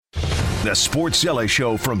The Sportszilla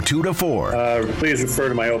Show from 2 to 4. Please refer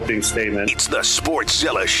to my opening statement. It's the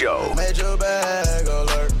Sportszilla Show. Major bag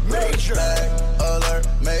alert. Major bag alert.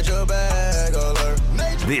 Major bag alert.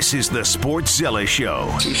 This is the Sportszilla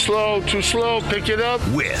Show. Too slow. Pick it up.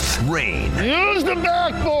 With Rain. Use the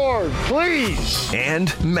backboard, please.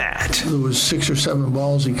 And Matt. There was 6 or 7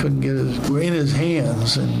 balls he couldn't get in his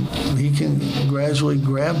hands, and he can gradually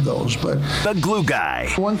grab those. But the glue guy.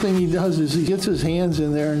 One thing he does is he gets his hands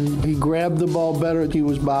in there and he grabbed the ball better. He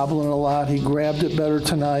was bobbling a lot. He grabbed it better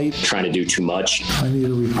tonight. Trying to do too much. I need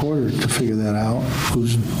a reporter to figure that out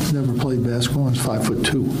who's never played basketball and is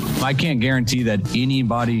 5'2". I can't guarantee that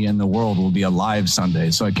anybody in the world will be alive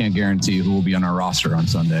Sunday, so I can't guarantee who will be on our roster on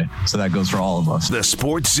Sunday. So that goes for all of us. The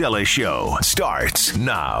Sportszilla Show starts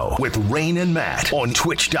now with Rain and Matt on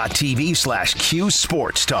twitch.tv/Q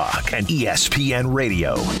Sports Talk and ESPN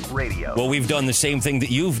Radio. Well, we've done the same thing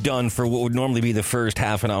that you've done for what would normally be the first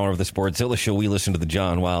half an hour of the Sportszilla Show. We listened to the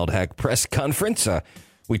John Wildhack press conference.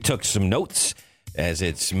 We took some notes, as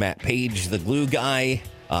it's Matt Page, the glue guy.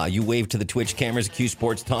 You waved to the Twitch cameras at Q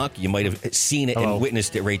Sports Talk. You might have seen it and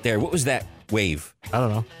witnessed it right there. What was that wave? I don't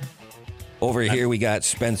know. Over here, we got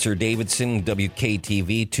Spencer Davidson,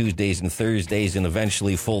 WKTV, Tuesdays and Thursdays, and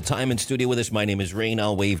eventually full-time in studio with us. My name is Rain.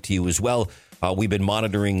 I'll wave to you as well. We've been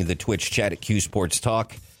monitoring the Twitch chat at Q Sports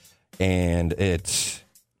Talk, and it's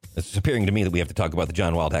appearing to me that we have to talk about the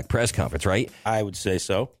John Wildhack press conference, right? I would say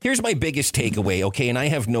so. Here's my biggest takeaway, okay? And I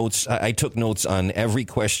have notes. I took notes on every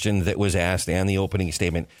question that was asked and the opening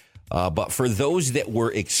statement. But for those that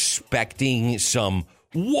were expecting some,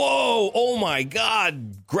 whoa, oh my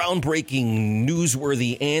God, groundbreaking,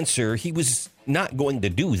 newsworthy answer, he was not going to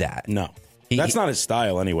do that. No. That's not his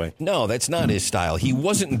style anyway. No, that's not his style. He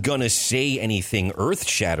wasn't going to say anything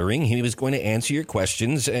earth-shattering. He was going to answer your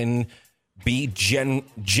questions and be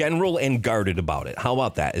general and guarded about it. How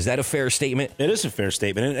about that? Is that a fair statement? It is a fair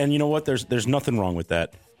statement. And you know what? There's nothing wrong with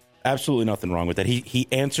that. Absolutely nothing wrong with that. He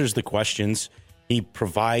answers the questions. He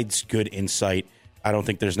provides good insight. I don't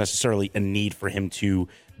think there's necessarily a need for him to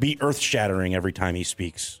be earth-shattering every time he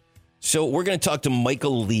speaks. So we're going to talk to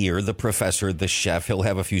Michael Lear, the professor, the chef. He'll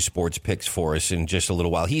have a few sports picks for us in just a little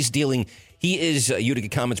while. He is a Utica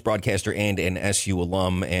Comets broadcaster and an SU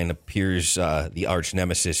alum, and appears the arch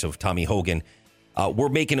nemesis of Tommy Hogan. We're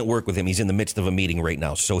making it work with him. He's in the midst of a meeting right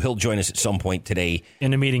now, so he'll join us at some point today.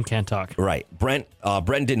 In a meeting, can't talk. Right.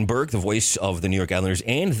 Brendan Burke, the voice of the New York Islanders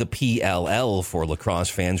and the PLL for lacrosse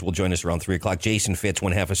fans, will join us around 3 o'clock. Jason Fitz,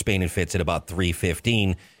 one half of Spain and Fitz, at about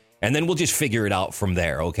 3:15. And then we'll just figure it out from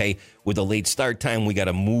there, okay? With a late start time, we got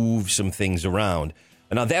to move some things around.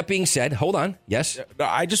 Now, that being said, hold on. Yes?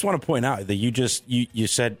 I just want to point out that you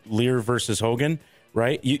said Lear versus Hogan,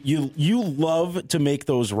 right? You love to make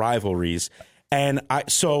those rivalries. And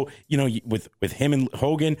with him and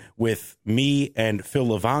Hogan, with me and Phil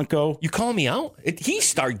Levanko. You call me out? He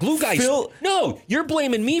started. Glue guy. No, you're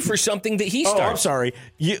blaming me for something that he started. Oh, I'm sorry.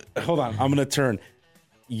 Hold on. I'm going to turn.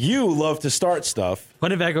 You love to start stuff.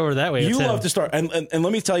 Put it back over that way. You love to start. And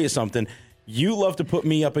let me tell you something. You love to put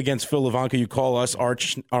me up against Phil Levanko. You call us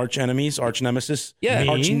arch enemies, arch nemesis. Yeah.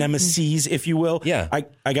 Arch nemesis, if you will. Yeah.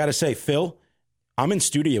 I got to say, Phil, I'm in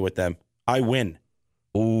studio with them. I win.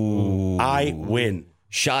 Ooh. I win.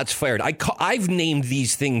 Shots fired. I've named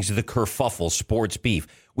these things the kerfuffle, sports beef.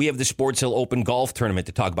 We have the Sports Hill Open Golf Tournament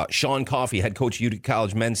to talk about. Sean Coffey, head coach of Utica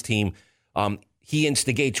College men's team, he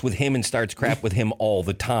instigates with him and starts crap with him all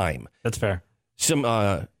the time. That's fair. Some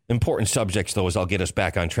important subjects, though, as I'll get us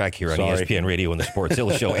back on track here on ESPN Radio and the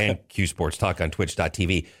Sportszilla Show and Q Sports Talk on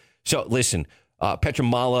twitch.tv. So, listen,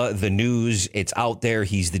 Petramala, the news, it's out there.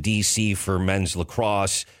 He's the DC for men's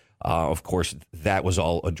lacrosse. Of course, that was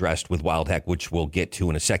all addressed with Wildhack, which we'll get to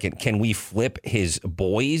in a second. Can we flip his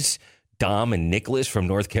boys, Dom and Nicholas, from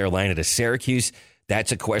North Carolina to Syracuse?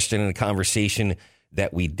 That's a question and a conversation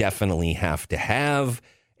that we definitely have to have.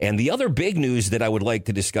 And the other big news that I would like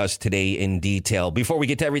to discuss today in detail, before we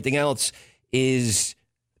get to everything else, is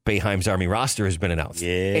Boeheim's Army roster has been announced.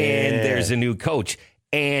 Yeah. And there's a new coach.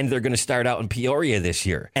 And they're going to start out in Peoria this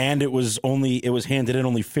year. And it was handed in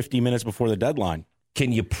only 50 minutes before the deadline.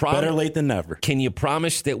 Can you better late than never? Can you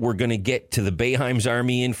promise that we're going to get to the Boeheim's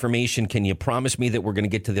Army information? Can you promise me that we're going to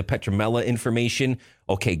get to the Petramala information?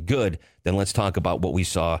 Okay, good. Then let's talk about what we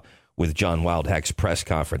saw with John Wildhack's press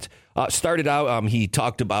conference. Started out, he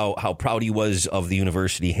talked about how proud he was of the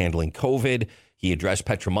university handling COVID. He addressed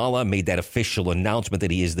Petramala, made that official announcement that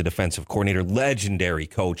he is the defensive coordinator. Legendary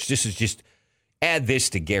coach. This is just, add this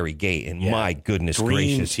to Gary Gay, and my goodness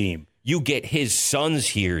gracious. Team. You get his sons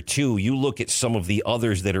here, too. You look at some of the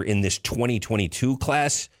others that are in this 2022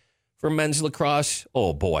 class. for men's lacrosse,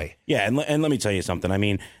 oh boy. Yeah, and let me tell you something. I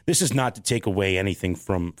mean, this is not to take away anything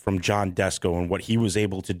from John Desko and what he was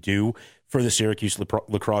able to do for the Syracuse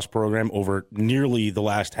lacrosse program over nearly the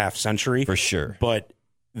last half century. For sure. But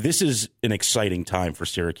this is an exciting time for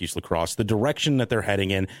Syracuse lacrosse. The direction that they're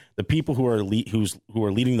heading in, the people who are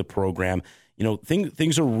leading the program,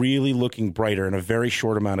 things are really looking brighter in a very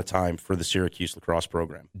short amount of time for the Syracuse lacrosse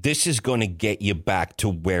program. This is going to get you back to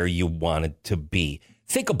where you wanted to be.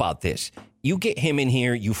 Think about this. You get him in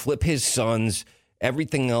here, you flip his sons,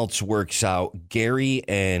 everything else works out. Gary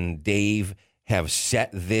and Dave have set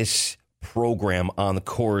this program on the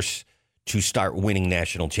course to start winning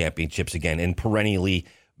national championships again and perennially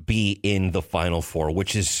be in the Final Four,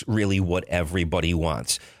 which is really what everybody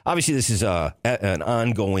wants. Obviously, this is an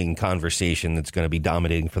ongoing conversation that's going to be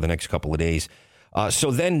dominating for the next couple of days.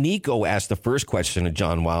 So then Nico asked the first question of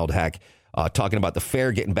John Wildhack, talking about the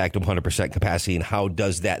fair getting back to 100% capacity and how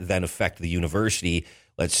does that then affect the university,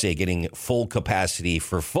 let's say getting full capacity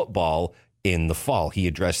for football in the fall. He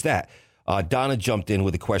addressed that. Donna jumped in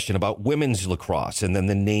with a question about women's lacrosse and then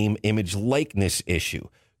the name, image, likeness issue.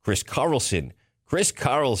 Chris Carlson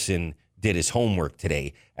did his homework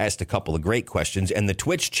today, asked a couple of great questions, and the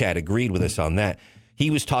Twitch chat agreed with us on that. He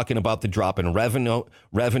was talking about the drop in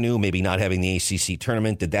revenue, maybe not having the ACC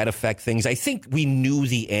tournament. Did that affect things? I think we knew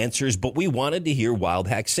the answers, but we wanted to hear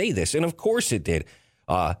Wildhack say this, and of course it did.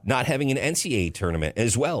 Not having an NCAA tournament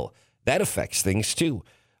as well, that affects things too.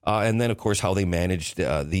 And then, of course, how they managed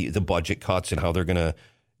the budget cuts and how they're going to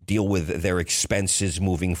deal with their expenses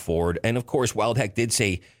moving forward. And, of course, Wildhack did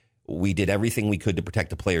say we did everything we could to protect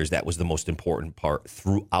the players. That was the most important part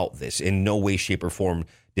throughout this. In no way, shape, or form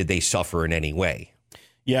did they suffer in any way.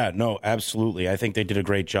 Yeah, no, absolutely. I think they did a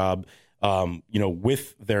great job,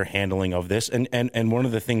 with their handling of this. And one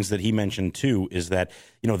of the things that he mentioned, too, is that,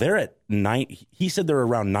 they're at he said they're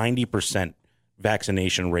around 90%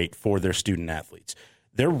 vaccination rate for their student athletes.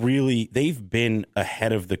 They've been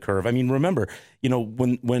ahead of the curve. I mean, remember,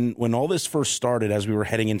 when all this first started, as we were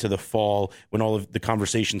heading into the fall, when all of the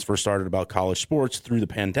conversations first started about college sports through the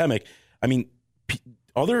pandemic, I mean,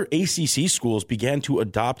 other ACC schools began to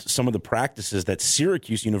adopt some of the practices that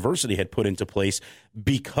Syracuse University had put into place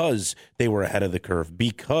because they were ahead of the curve,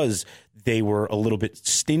 because they were a little bit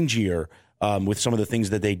stingier with some of the things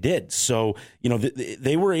that they did. So,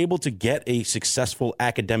 they were able to get a successful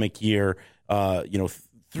academic year,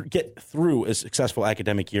 get through a successful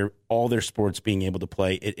academic year, all their sports being able to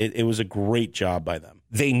play. It was a great job by them.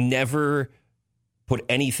 They never put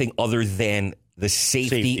anything other than the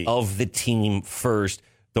safety of the team first.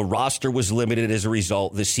 The roster was limited as a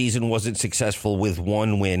result. The season wasn't successful with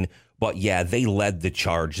one win, but yeah, they led the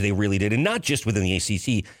charge. They really did. And not just within the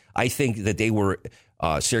ACC. I think that they were,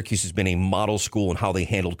 Syracuse has been a model school in how they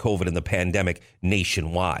handled COVID and the pandemic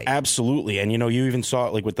nationwide. Absolutely. And, you even saw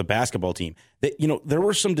it like with the basketball team. That, there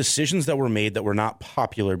were some decisions that were made that were not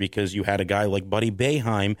popular because you had a guy like Buddy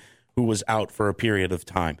Boeheim who was out for a period of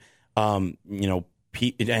time. And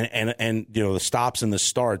the stops and the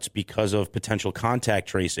starts because of potential contact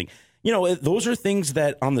tracing. Those are things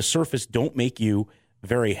that on the surface don't make you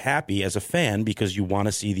very happy as a fan because you want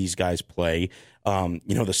to see these guys play.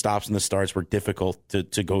 The stops and the starts were difficult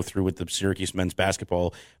to go through with the Syracuse men's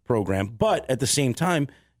basketball program. But at the same time,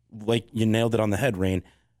 like you nailed it on the head, Rain,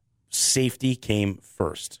 safety came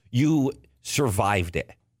first. You survived it.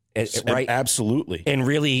 Right? Absolutely. And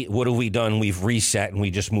really, what have we done? We've reset and we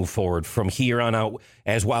just move forward. From here on out,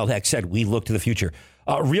 as Wildhack said, we look to the future.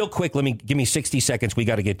 Real quick, give me 60 seconds. We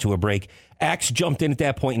got to get to a break. Axe jumped in at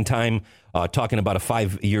that point in time, talking about a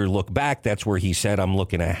 5-year look back. That's where he said, I'm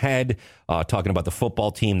looking ahead. Talking about the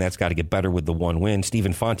football team, that's got to get better with the one win.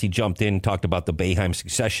 Stephen Fonte jumped in, talked about the Boeheim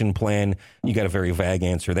succession plan. You got a very vague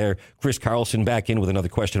answer there. Chris Carlson back in with another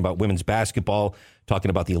question about women's basketball, talking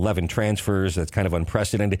about the 11 transfers. That's kind of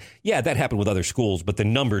unprecedented. Yeah, that happened with other schools, but the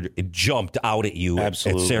number jumped out at you.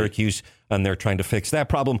 Absolutely. At Syracuse, and they're trying to fix that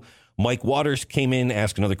problem. Mike Waters came in,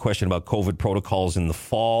 asked another question about COVID protocols in the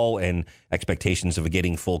fall and expectations of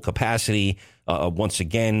getting full capacity. Once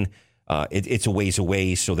again, it's a ways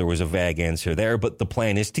away, so there was a vague answer there. But the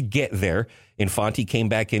plan is to get there. Infante came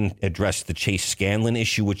back and addressed the Chase Scanlon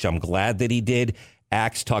issue, which I'm glad that he did.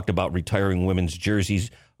 Axe talked about retiring women's jerseys.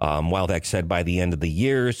 Wildhack said by the end of the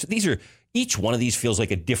year. So each one of these feels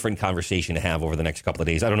like a different conversation to have over the next couple of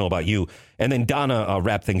days. I don't know about you. And then Donna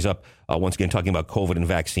wrapped things up, once again, talking about COVID and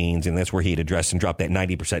vaccines. And that's where he had addressed and dropped that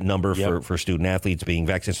 90% number for student athletes being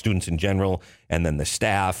vaccinated, students in general, and then the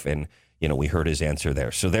staff. And, we heard his answer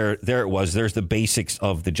there. So there it was. There's the basics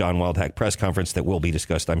of the John Wildhack press conference that will be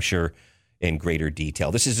discussed, I'm sure, in greater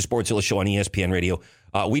detail. This is the Sportszilla Show on ESPN Radio.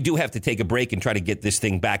 We do have to take a break and try to get this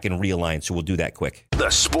thing back in realigned, so we'll do that quick. The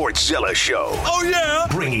Sportszilla Show. Oh, yeah.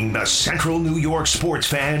 Bringing the Central New York sports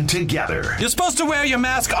fan together. You're supposed to wear your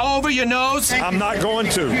mask over your nose. I'm not going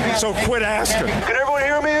to, so quit asking. Can everyone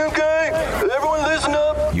hear me okay? Everyone listen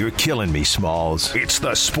up. You're killing me, Smalls. It's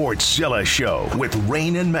the Sportszilla Show with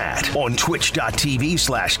Rain and Matt on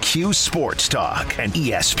twitch.tv/Q Sports Talk and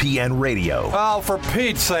ESPN Radio. Oh, for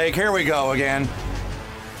Pete's sake, here we go again.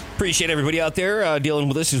 Appreciate everybody out there dealing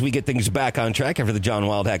with us as we get things back on track after the John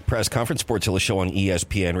Wildhack press conference. Sportszilla Show on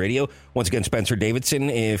ESPN Radio. Once again, Spencer Davidson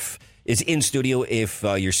is in studio if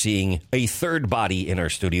you're seeing a third body in our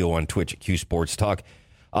studio on Twitch at Q Sports Talk.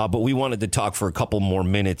 But we wanted to talk for a couple more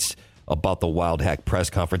minutes about the Wildhack press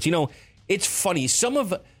conference. You know, it's funny. Some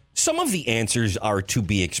of the answers are to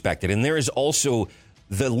be expected, and there is also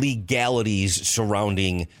the legalities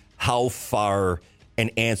surrounding how far an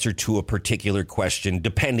answer to a particular question,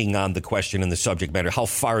 depending on the question and the subject matter, how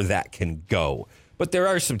far that can go. But there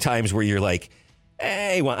are some times where you're like,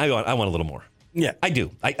 hey, I want a little more. Yeah. I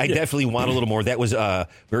do. I definitely want a little more. That was a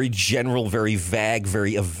very general, very vague,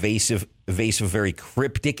 very evasive, very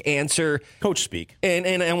cryptic answer. Coach speak.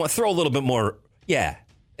 And I want to throw a little bit more. Yeah,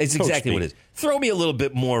 it's exactly what it is. Throw me a little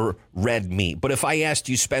bit more red meat. But if I asked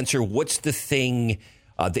you, Spencer, what's the thing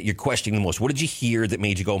that you're questioning the most? What did you hear that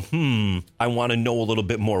made you go, I want to know a little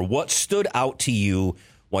bit more? What stood out to you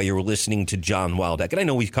while you were listening to John Wildhack? And I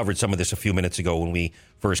know we covered some of this a few minutes ago when we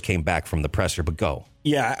first came back from the presser, but go.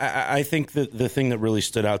 Yeah, I think that the thing that really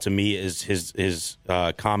stood out to me is his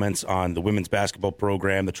comments on the women's basketball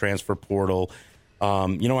program, the transfer portal.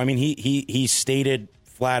 He stated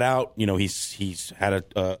flat out, he's had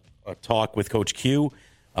a talk with Coach Q.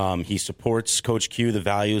 He supports Coach Q, the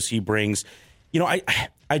values he brings.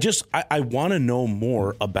 I want to know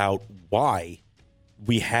more about why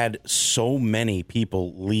we had so many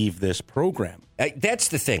people leave this program. That's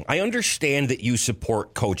the thing. I understand that you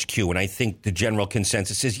support Coach Q, and I think the general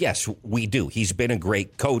consensus is, yes, we do. He's been a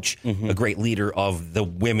great coach, a great leader of the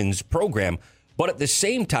women's program. But at the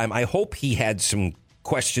same time, I hope he had some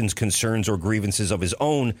questions, concerns, or grievances of his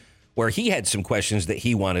own where he had some questions that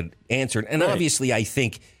he wanted answered. And obviously, I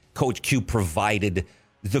think Coach Q provided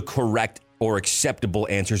the correct or acceptable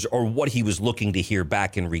answers or what he was looking to hear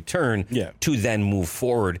back in return to then move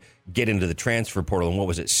forward, get into the transfer portal. And what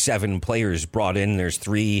was it? 7 players brought in. There's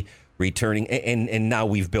 3 returning. And now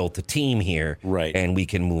we've built a team here. Right. And we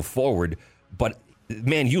can move forward. But,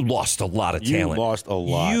 man, you lost a lot of talent. You lost a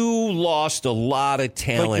lot. You lost a lot of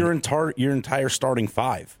talent. Like your entire starting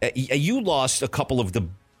 5. You lost a couple of the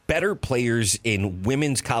better players in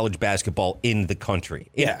women's college basketball in the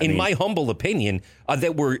country. In my humble opinion,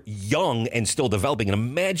 that were young and still developing. And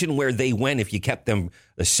imagine where they went if you kept them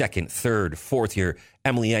the 2nd, 3rd, 4th year.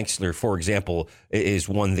 Emily Engstler, for example, is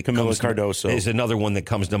one that Camila Cardoso is another one that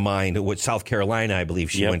comes to mind. With South Carolina, I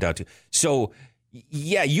believe she went out to. So,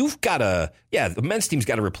 yeah, the men's team's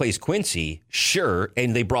got to replace Quincy, sure,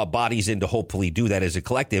 and they brought bodies in to hopefully do that as a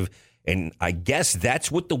collective. And I guess that's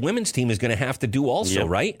what the women's team is going to have to do also,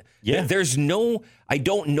 right? Yeah. I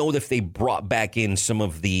don't know if they brought back in some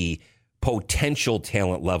of the potential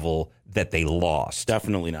talent level that they lost.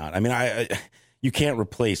 Definitely not. I mean, you can't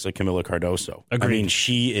replace a Camila Cardoso. Agreed. I mean,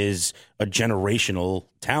 she is a generational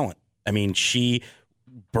talent. I mean, she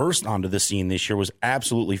burst onto the scene this year, was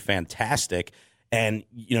absolutely fantastic. And,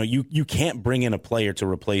 you can't bring in a player to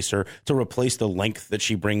replace her, to replace the length that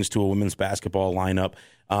she brings to a women's basketball lineup.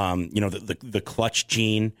 The clutch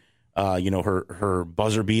gene, her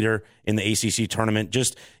buzzer beater in the ACC tournament.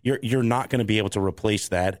 Just you're not going to be able to replace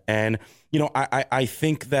that. And I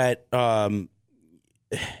think that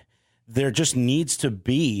there needs to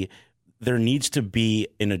be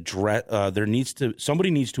an address.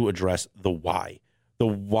 Somebody needs to address the why. The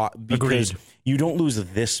why, because you don't lose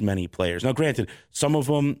this many players. Now, granted, some of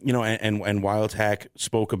them, and Wildhack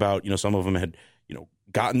spoke about, some of them had,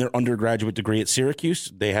 gotten their undergraduate degree at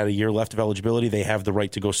Syracuse. They had a year left of eligibility. They have the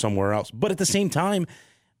right to go somewhere else. But at the same time,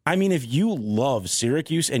 I mean, if you love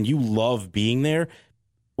Syracuse and you love being there,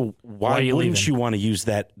 why wouldn't you want to use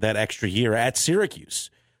that extra year at Syracuse?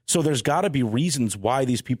 So there's got to be reasons why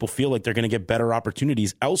these people feel like they're going to get better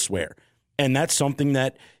opportunities elsewhere. And that's something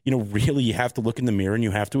that, really you have to look in the mirror and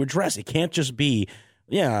you have to address. It can't just be,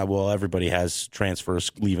 everybody has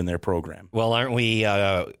transfers leaving their program. Well, aren't we?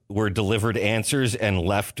 We're delivered answers and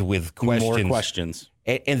left with questions. More questions.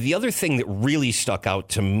 And the other thing that really stuck out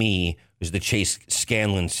to me was the Chase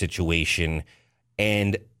Scanlon situation.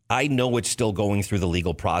 And I know it's still going through the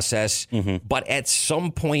legal process, but at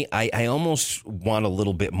some point, I almost want a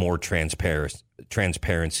little bit more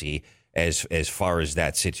transparency. as far as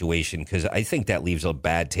that situation, because I think that leaves a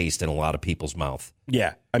bad taste in a lot of people's mouth.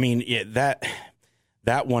 Yeah, I mean that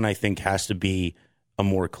one I think has to be a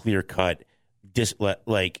more clear cut.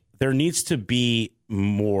 Like there needs to be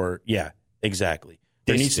more. Yeah, exactly.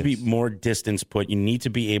 There needs to be more distance put. You need to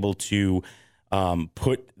be able to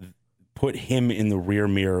put him in the rear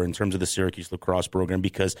mirror in terms of the Syracuse lacrosse program,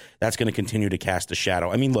 because that's going to continue to cast a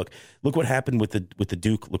shadow. I mean, look what happened with the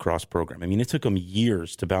Duke lacrosse program. I mean, it took them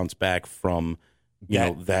years to bounce back from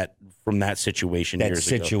that situation. That years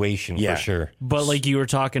situation ago. For sure. But like you were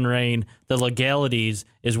talking, Rain, the legalities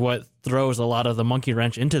is what throws a lot of the monkey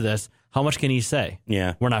wrench into this. How much can he say?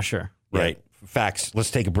 Yeah, we're not sure. Right. Yeah. Facts.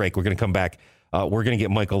 Let's take a break. We're going to come back. We're going to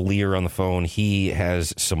get Michael Lear on the phone. He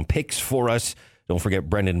has some picks for us. Don't forget,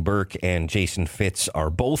 Brendan Burke and Jason Fitz are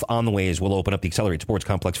both on the way as we'll open up the Accelerate Sports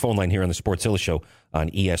Complex phone line here on the Sportszilla Show on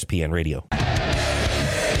ESPN Radio.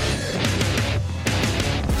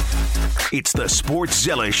 It's the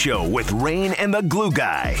Sportszilla Show with Rain and the Glue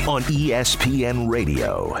Guy on ESPN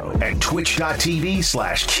Radio and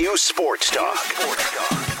twitch.tv/Q Sports Talk.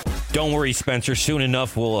 Don't worry, Spencer. Soon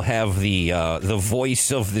enough, we'll have the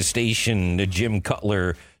voice of the station, Jim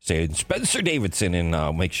Cutler, saying Spencer Davidson,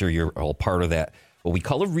 and make sure you're all part of that. What we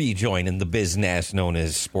call a rejoin in the business known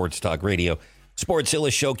as Sports Talk Radio.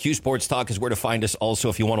 Sportszilla Show, Q Sports Talk is where to find us. Also,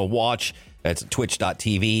 if you want to watch, that's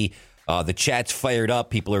twitch.tv. The chat's fired up.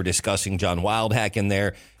 People are discussing John Wildhack in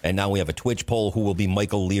there. And now we have a Twitch poll. Who will be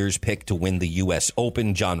Michael Lear's pick to win the U.S.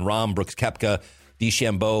 Open? John Rahm, Brooks Koepka,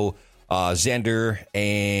 DeChambeau, Xander,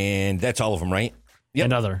 and that's all of them, right? Yep.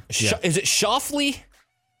 Another. Yeah. Is it Schauffele?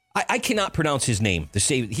 I cannot pronounce his name.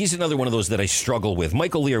 He's another one of those that I struggle with.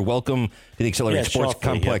 Michael Lear, welcome to the Accelerated Sports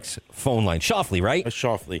Complex phone line. Schauffele, right?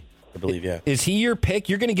 Schauffele, I believe, yeah. Is he your pick?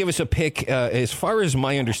 You're going to give us a pick. As far as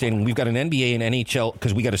my understanding, we've got an NBA and NHL,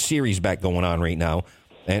 because we got a series back going on right now,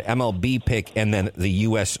 an MLB pick, and then the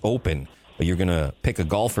U.S. Open. But you're going to pick a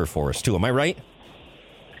golfer for us, too. Am I right?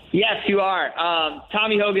 Yes, you are.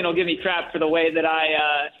 Tommy Hogan will give me crap for the way that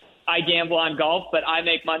I gamble on golf, but I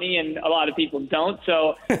make money and a lot of people don't.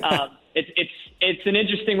 So it's an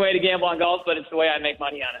interesting way to gamble on golf, but it's the way I make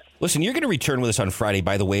money on it. Listen, you're going to return with us on Friday,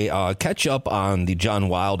 by the way. Catch up on the John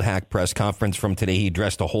Wildhack press conference from today. He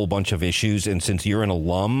addressed a whole bunch of issues, and since you're an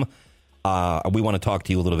alum, we want to talk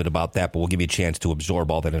to you a little bit about that, but we'll give you a chance to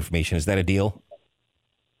absorb all that information. Is that a deal?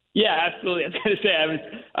 Yeah, absolutely. I was going to say,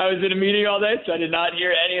 I was in a meeting all day, so I did not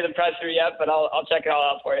hear any of the presser yet, but I'll check it all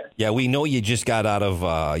out for you. Yeah, we know you just got out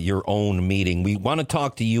of your own meeting. We want to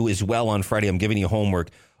talk to you as well on Friday. I'm giving you homework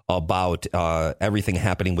about everything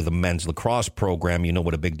happening with the men's lacrosse program. You know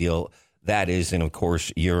what a big deal that is, and of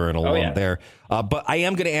course, you're an alum there. But I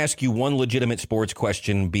am going to ask you one legitimate sports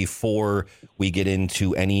question before we get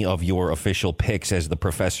into any of your official picks as the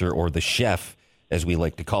professor or the chef, as we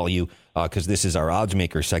like to call you, because this is our odds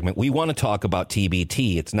maker segment. We want to talk about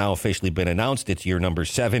TBT. It's now officially been announced. It's year number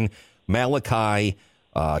 7. Malachi,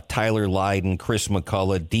 Tyler Lydon, Chris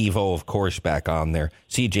McCullough, Devo, of course, back on there.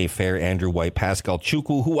 CJ Fair, Andrew White, Pascal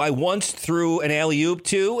Chukwu, who I once threw an alley-oop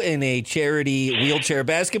to in a charity wheelchair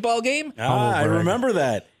basketball game. I remember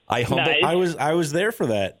that. Nice. I was there for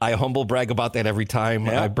that. I humble brag about that every time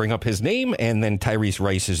I bring up his name. And then Tyrese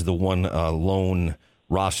Rice is the one lone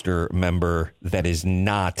roster member that is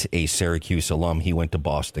not a Syracuse alum. He went to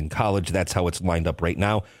Boston College. That's how it's lined up right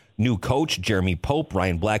now. New coach, Jeremy Pope.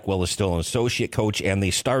 Ryan Blackwell is still an associate coach, and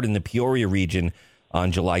they start in the Peoria region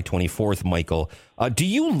on July 24th, Michael. Do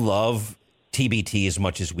you love TBT as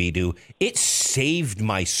much as we do? It saved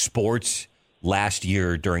my sports last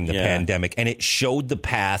year during the pandemic, and it showed the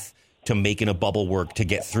path to making a bubble work to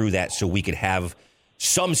get through that so we could have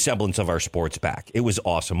some semblance of our sports back. It was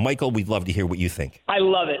awesome. Michael, we'd love to hear what you think. I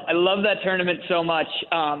love it. I love that tournament so much.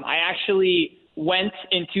 I actually went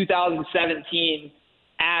in 2017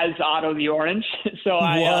 as Otto the Orange. So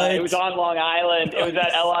it was on Long Island. It was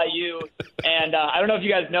at LIU. And I don't know if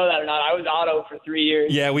you guys know that or not. I was Otto for 3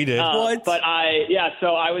 years. Yeah, we did. But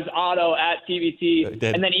so I was Otto at TBT.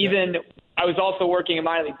 And then I was also working in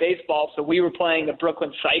minor league baseball. So we were playing the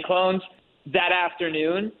Brooklyn Cyclones that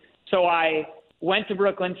afternoon. So I went to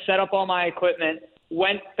Brooklyn, set up all my equipment,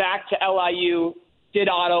 went back to LIU, did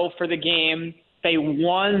Otto for the game. They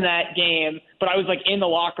won that game, but I was like in the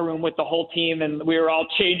locker room with the whole team, and we were all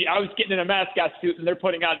changing. I was getting in a mascot suit, and they're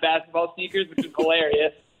putting on basketball sneakers, which is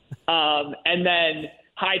hilarious. And then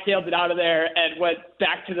hightailed it out of there and went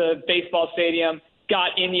back to the baseball stadium,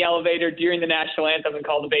 got in the elevator during the national anthem and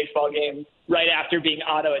called the baseball game right after being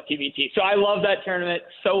Otto at TBT. So I love that tournament.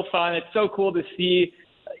 So fun. It's so cool to see,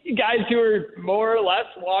 guys who are more or less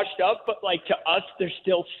washed up, but like to us, they're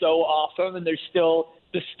still so awesome, and they're still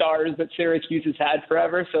the stars that Syracuse has had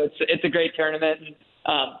forever. So it's a great tournament. And,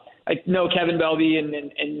 I know Kevin Belby,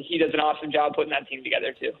 and he does an awesome job putting that team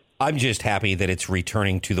together too. I'm just happy that it's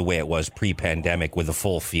returning to the way it was pre-pandemic with the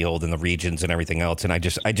full field and the regions and everything else. And I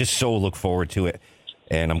just so look forward to it.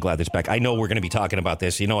 And I'm glad it's back. I know we're going to be talking about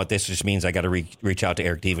this. You know what? This just means I got to reach out to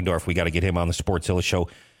Eric Devendorf. We got to get him on the Sportszilla show,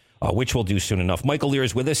 which we'll do soon enough. Michael Lear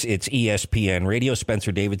is with us. It's ESPN Radio.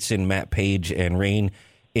 Spencer Davidson, Matt Page, and Rain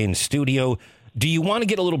in studio. Do you want to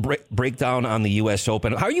get a little breakdown on the U.S.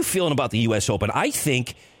 Open? How are you feeling about the U.S. Open? I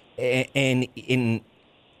think, I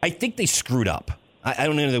think they screwed up. I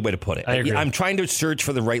don't know another way to put it. I agree. I'm trying to search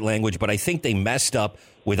for the right language, but I think they messed up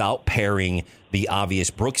without pairing the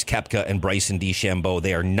obvious Brooks Koepka and Bryson DeChambeau.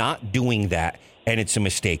 They are not doing that, and it's a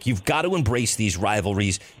mistake. You've got to embrace these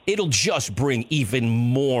rivalries. It'll just bring even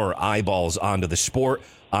more eyeballs onto the sport,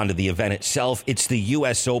 onto the event itself. It's the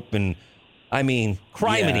U.S. Open. I mean,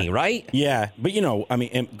 criminy, right? Yeah, but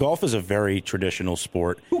golf is a very traditional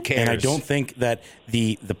sport. Who cares? And I don't think that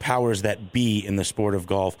the powers that be in the sport of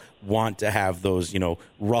golf want to have those,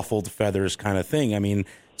 ruffled feathers kind of thing. I mean,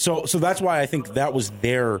 so that's why I think that was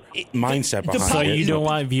their mindset behind it. So you don't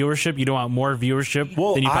want viewership? You don't want more viewership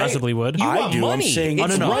than you possibly would? You want do. Money. I'm saying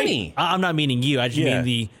it's money. I'm not meaning you. I just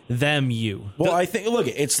mean you. Well, I think, look,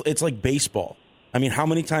 it's like baseball. I mean, how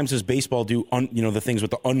many times does baseball do, the things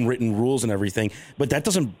with the unwritten rules and everything? But that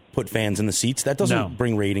doesn't put fans in the seats. That doesn't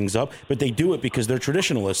bring ratings up. But they do it because they're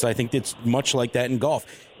traditionalists. I think it's much like that in golf.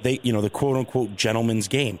 They, the quote unquote gentleman's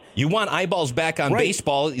game. You want eyeballs back on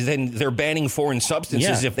baseball, then they're banning foreign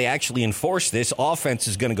substances. Yeah. If they actually enforce this, offense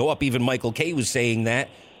is going to go up. Even Michael Kay was saying that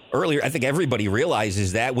earlier. I think everybody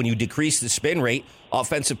realizes that when you decrease the spin rate,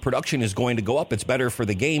 offensive production is going to go up. It's better for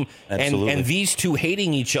the game. Absolutely. And these two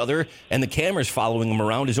hating each other and the cameras following them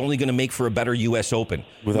around is only going to make for a better U.S. Open.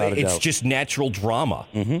 Without a doubt. It's just natural drama.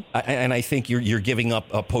 Mm-hmm. And I think you're giving up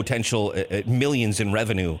a potential millions in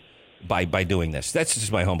revenue by doing this. That's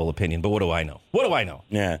just my humble opinion. But what do I know?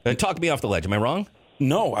 Yeah. Talk me off the ledge. Am I wrong?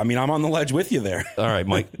 No, I mean, I'm on the ledge with you there. All right,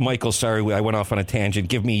 Michael, sorry, I went off on a tangent.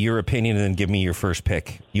 Give me your opinion and then give me your first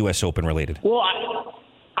pick, U.S. Open related. Well,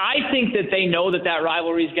 I think that they know that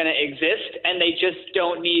rivalry is going to exist, and they just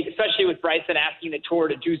don't need, especially with Bryson asking the tour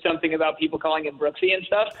to do something about people calling him Brooksy and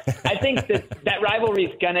stuff. I think that rivalry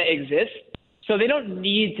is going to exist, so they don't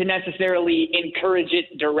need to necessarily encourage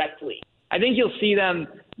it directly. I think you'll see them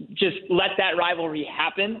just let that rivalry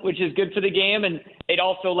happen, which is good for the game, and it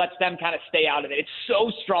also lets them kind of stay out of it. It's so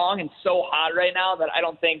strong and so hot right now that I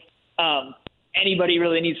don't think anybody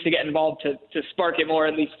really needs to get involved to spark it more,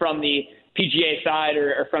 at least from the PGA side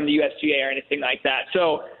or from the USGA or anything like that.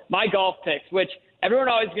 So my golf picks, which everyone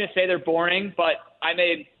always going to say they're boring, but I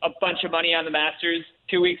made a bunch of money on the Masters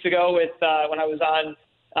 2 weeks ago with when I was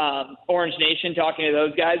on Orange Nation talking to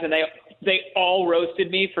those guys, and they all roasted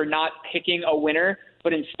me for not picking a winner,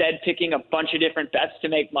 but instead picking a bunch of different bets to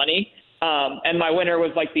make money. And my winner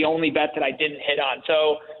was like the only bet that I didn't hit on.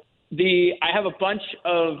 So I have a bunch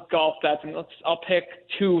of golf bets, and I'll pick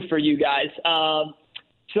two for you guys.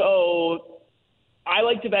 So I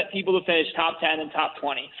like to bet people to finish top 10 and top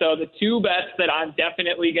 20. So the two bets that I'm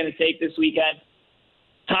definitely going to take this weekend,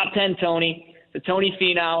 top 10 Tony, the Tony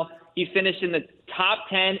Finau. He finished in the top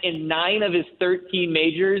 10 in 9 of his 13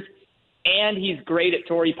 majors, and he's great at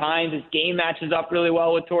Torrey Pines. His game matches up really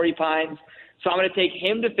well with Torrey Pines. So I'm going to take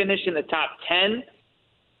him to finish in the top 10,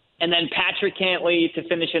 and then Patrick Cantlay to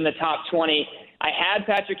finish in the top 20. I had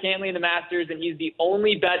Patrick Cantlay in the Masters, and he's the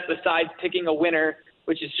only bet besides picking a winner,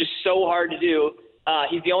 which is just so hard to do.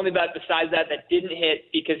 He's the only bet besides that didn't hit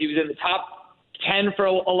because he was in the top 10 for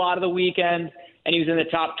a lot of the weekend, and he was in the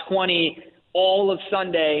top 20 all of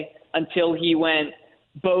Sunday until he went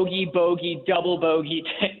bogey, double bogey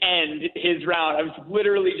to end his round. I was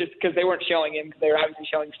literally just because they weren't showing him, because they were obviously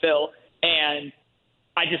showing Phil, and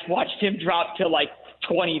I just watched him drop to like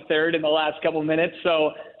 23rd in the last couple minutes.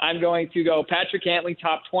 So I'm going to go Patrick Cantlay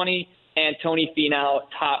top 20 and Tony Finau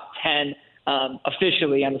top 10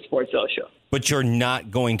 officially on the Sportszilla show. But you're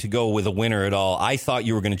not going to go with a winner at all. I thought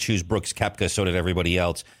you were going to choose Brooks Koepka, so did everybody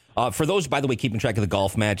else. For those, by the way, keeping track of the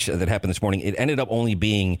golf match that happened this morning, it ended up only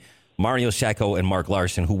being Mario Sacco and Mark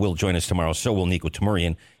Larson, who will join us tomorrow. So will Nico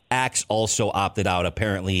Tamurian. Axe also opted out.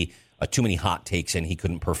 Apparently, too many hot takes, and he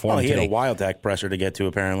couldn't perform today. He had a wild act presser to get to,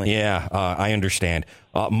 apparently. Yeah, I understand.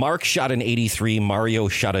 Mark shot an 83. Mario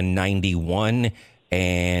shot a 91.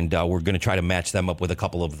 And we're going to try to match them up with a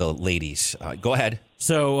couple of the ladies. Go ahead.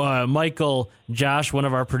 So, Michael, Josh, one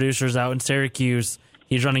of our producers out in Syracuse,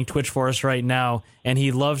 he's running Twitch for us right now, and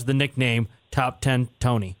he loves the nickname Top 10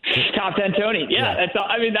 Tony. Top 10 Tony. Yeah.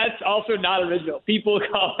 That's also not original. People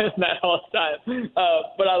call him that all the time.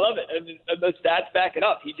 But I love it. And the stats back it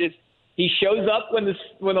up. He shows up when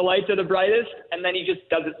the lights are the brightest, and then he just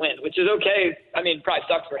doesn't win, which is okay. I mean, probably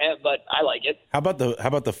sucks for him, but I like it. How about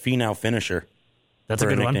the Finau finisher? That's a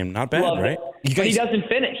good nickname. Not bad, right? But he doesn't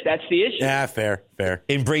finish. That's the issue. Yeah, fair.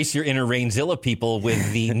 Embrace your inner Rainzilla people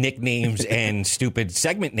with the nicknames and stupid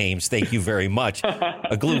segment names. Thank you very much.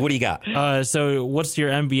 Glue, what do you got? So what's your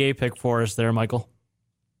NBA pick for us there, Michael?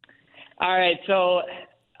 All right, so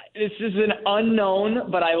this is an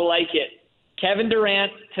unknown, but I like it. Kevin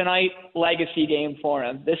Durant tonight, legacy game for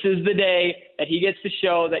him. This is the day that he gets to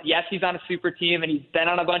show that, yes, he's on a super team, and he's been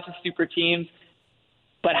on a bunch of super teams,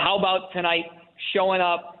 but how about tonight showing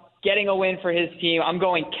up, getting a win for his team? I'm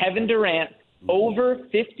going Kevin Durant over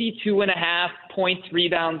 52.5 points,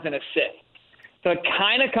 rebounds, and assists. So it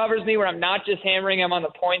kind of covers me where I'm not just hammering him on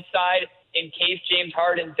the point side in case James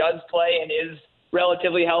Harden does play and is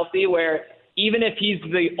relatively healthy, where even if he's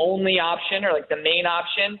the only option or like the main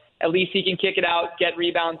option, at least he can kick it out, get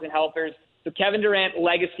rebounds and helpers. So Kevin Durant,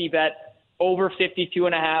 legacy bet, over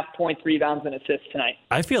 52.5 points, rebounds, and assists tonight.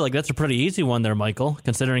 I feel like that's a pretty easy one there, Michael,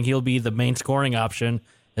 considering he'll be the main scoring option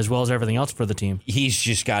as well as everything else for the team. He's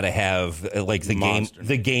just got to have like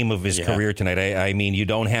the game of his career tonight. I mean, you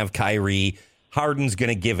don't have Kyrie. Harden's going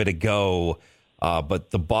to give it a go. But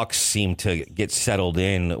the Bucks seem to get settled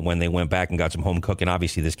in when they went back and got some home cooking.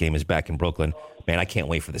 Obviously, this game is back in Brooklyn. Man, I can't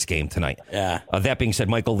wait for this game tonight. Yeah. That being said,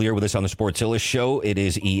 Michael Lear with us on the Sports Illustrated Show. It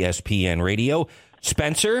is ESPN Radio.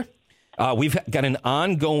 Spencer, we've got an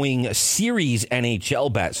ongoing series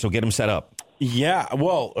NHL bet, so get them set up. Yeah.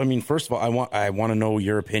 Well, I mean, first of all, I want to know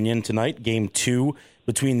your opinion tonight. Game 2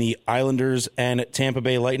 between the Islanders and Tampa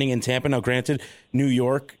Bay Lightning in Tampa. Now, granted, New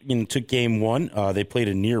York took game 1. They played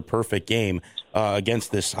a near perfect game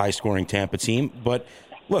against this high-scoring Tampa team. But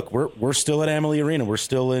look, we're still at Amalie Arena. We're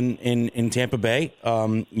still in Tampa Bay.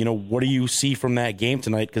 What do you see from that game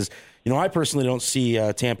tonight? Because I personally don't see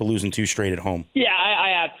Tampa losing 2 straight at home. Yeah,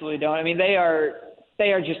 I absolutely don't. I mean, they are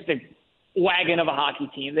just a wagon of a hockey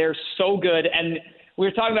team. They're so good, and we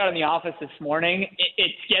were talking about it in the office this morning.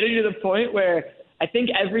 It's getting to the point where I think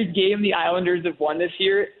every game the Islanders have won this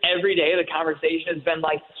year, every day the conversation has been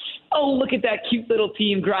like, oh, look at that cute little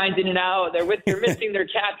team grinding it out. They're missing their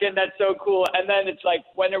captain. That's so cool. And then it's like,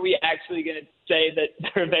 when are we actually going to say that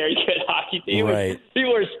they're a very good hockey team? Right.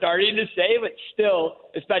 People are starting to say, but still,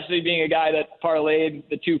 especially being a guy that parlayed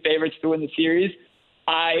the 2 favorites to win the series,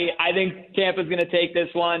 I think Tampa's going to take this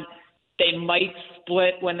one. They might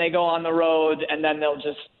split when they go on the road, and then they'll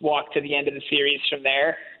just walk to the end of the series from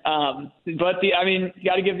there. You got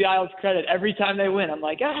to give the Isles credit. Every time they win, I'm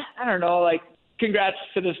like, I don't know, like, congrats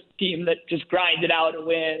to this team that just grinded out a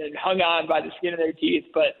win and hung on by the skin of their teeth.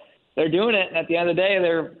 But they're doing it, and at the end of the day,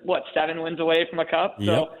 they're, 7 wins away from a cup? Yep.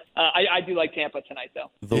 So I do like Tampa tonight, though.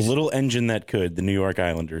 The little engine that could, the New York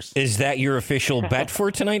Islanders. Is that your official bet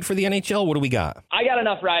for tonight for the NHL? What do we got? I got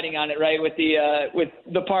enough riding on it, right, with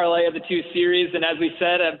the parlay of the 2 series. And as we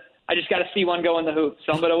said, I just got to see one go in the hoop.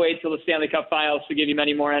 So I'm going to wait till the Stanley Cup Finals to give you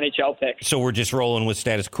many more NHL picks. So we're just rolling with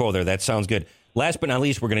status quo there. That sounds good. Last but not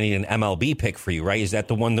least, we're going to need an MLB pick for you, right? Is that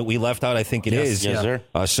the one that we left out? I think it is. Yes, sir.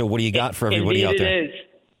 So what do you got for everybody out there? It is.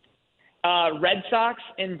 Red Sox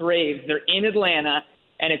and Braves. They're in Atlanta,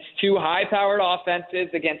 and it's 2 high-powered offenses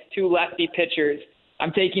against 2 lefty pitchers.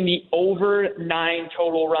 I'm taking the over 9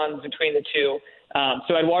 total runs between the 2.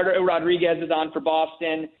 So Eduardo Rodriguez is on for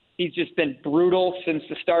Boston. He's just been brutal since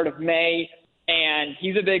the start of May, and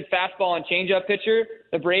he's a big fastball and changeup pitcher.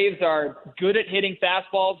 The Braves are good at hitting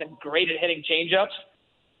fastballs and great at hitting changeups,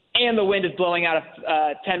 and the wind is blowing out of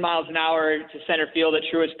 10 miles an hour to center field at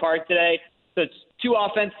Truist Park today. So it's 2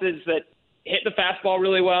 offenses that hit the fastball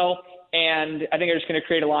really well, and I think they're just going to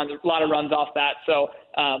create a lot of runs off that. So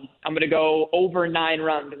I'm going to go over 9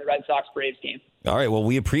 runs in the Red Sox-Braves game. All right, well,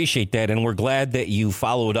 we appreciate that, and we're glad that you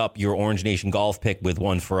followed up your Orange Nation golf pick with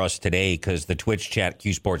one for us today, because the Twitch chat,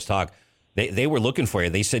 Q Sports Talk, they were looking for you.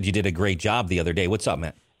 They said you did a great job the other day. What's up,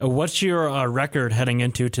 Matt? What's your record heading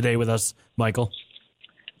into today with us, Michael?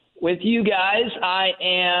 With you guys, I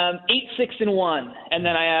am 8-6-1, and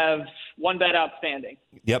then I have 1 bet outstanding.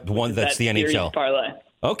 Yep, that's the NHL parlay.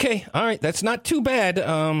 Okay, all right, that's not too bad.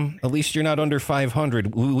 At least you're not under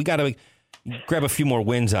 500. We got to grab a few more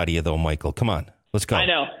wins out of you, though, Michael. Come on, let's go. I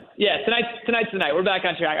know. Yeah, tonight's the night. We're back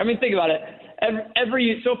on track. I mean, think about it.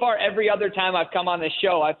 Every other time I've come on this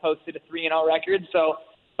show, I've posted a 3-0 record. So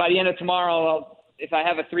by the end of tomorrow, if I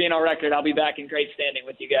have a 3-0 record, I'll be back in great standing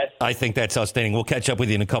with you guys. I think that's outstanding. We'll catch up with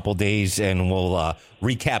you in a couple days, and we'll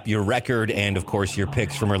recap your record and, of course, your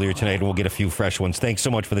picks from earlier tonight, and we'll get a few fresh ones. Thanks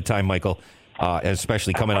so much for the time, Michael.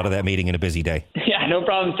 especially coming out of that meeting in a busy day. Yeah, no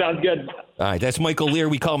problem. Sounds good. All right, that's Michael Lear.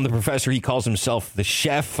 We call him the professor. He calls himself the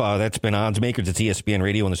chef. That's been Odds Makers. It's ESPN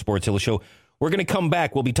Radio and the Sports Illustrated Show. We're going to come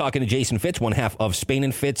back. We'll be talking to Jason Fitz, one half of Spain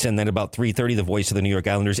and Fitz, and then about 3:30, the voice of the New York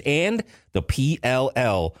Islanders and the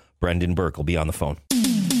PLL. Brendan Burke will be on the phone.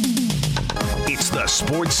 It's the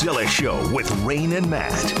Sportszilla Show with Rain and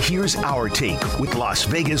Matt. Here's our take with Las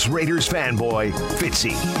Vegas Raiders fanboy,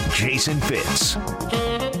 Fitzy, Jason Fitz.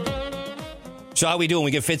 So how we doing?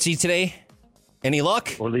 We get Fitzy today? Any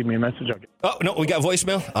luck? Or leave me a message. Oh, no, we got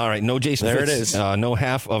voicemail? All right, no Jason There Fitz. it is. No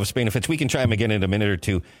half of Spain and Fitz. We can try him again in a minute or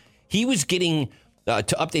two. He was getting,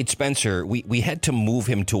 to update Spencer, we had to move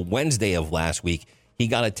him to Wednesday of last week. He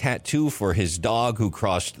got a tattoo for his dog who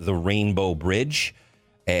crossed the Rainbow Bridge,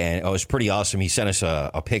 and it was pretty awesome. He sent us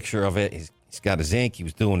a picture of it. He's got his ink. He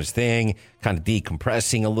was doing his thing, kind of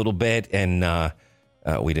decompressing a little bit, and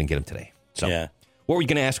we didn't get him today. So, Yeah. What were you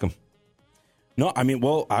going to ask him? No, I mean,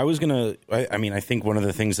 well, I was going to, I think one of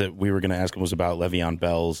the things that we were going to ask him was about Le'Veon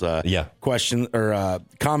Bell's question or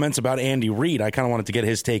comments about Andy Reid. I kind of wanted to get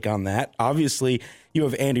his take on that. Obviously, you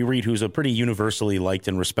have Andy Reid, who's a pretty universally liked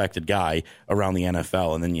and respected guy around the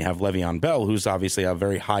NFL. And then you have Le'Veon Bell, who's obviously a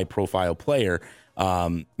very high profile player.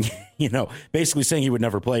 Basically saying he would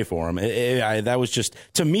never play for him. That was just,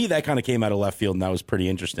 to me, that kind of came out of left field, and that was pretty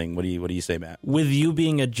interesting. What do you say, Matt? With you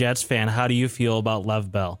being a Jets fan, how do you feel about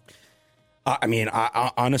Lev Bell? I mean,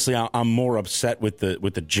 honestly, I'm more upset with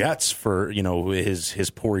the Jets for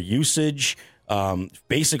his poor usage.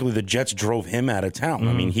 Basically, the Jets drove him out of town.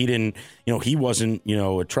 I mean, he didn't, he wasn't,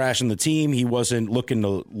 trashing the team. He wasn't looking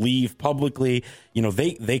to leave publicly.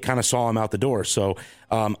 They kind of saw him out the door. So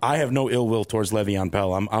I have no ill will towards Le'Veon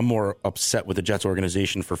Bell. I'm more upset with the Jets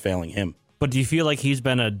organization for failing him. But do you feel like he's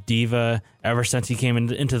been a diva ever since he came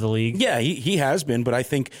into the league? Yeah, he has been, but I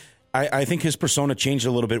think his persona changed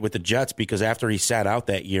a little bit with the Jets because after he sat out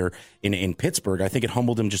that year in Pittsburgh, I think it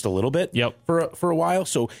humbled him just a little bit for a while.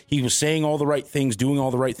 So he was saying all the right things, doing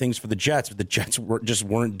all the right things for the Jets, but the Jets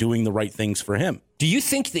weren't doing the right things for him. Do you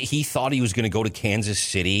think that he thought he was going to go to Kansas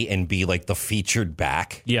City and be like the featured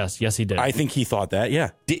back? Yes, he did. I think he thought that,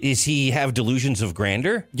 yeah. Does he have delusions of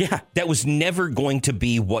grandeur? Yeah. That was never going to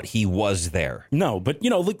be what he was there. No, but,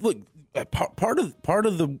 look, part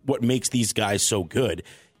of what makes these guys so good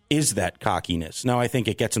is that cockiness. Now, I think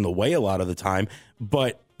it gets in the way a lot of the time,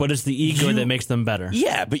 but it's the ego that makes them better.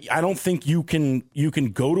 Yeah, but I don't think you can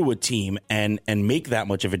go to a team and make that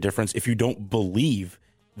much of a difference if you don't believe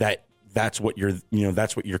that that's what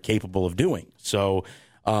you're capable of doing. So,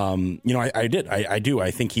 I do.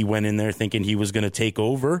 I think he went in there thinking he was going to take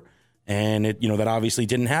over, and that obviously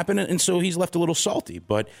didn't happen, and so he's left a little salty.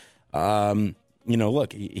 But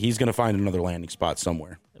look, he's going to find another landing spot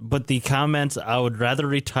somewhere. But the comments, I would rather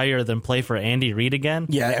retire than play for Andy Reid again.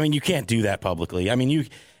 Yeah, I mean, you can't do that publicly. I mean,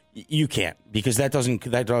 you can't, because that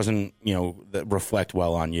doesn't reflect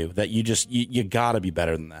well on you. That you got to be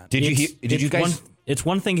better than that. Did you guys? It's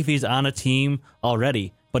one thing if he's on a team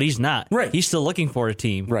already, but he's not. Right. He's still looking for a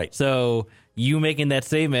team. Right. So you making that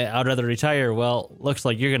statement, I'd rather retire, well, looks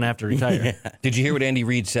like you're going to have to retire. Yeah. Did you hear what Andy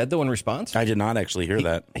Reid said, though, in response? I did not actually hear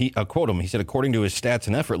that. I'll quote him. He said, according to his stats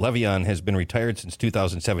and effort, Le'Veon has been retired since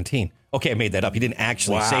 2017. Okay, I made that up. He didn't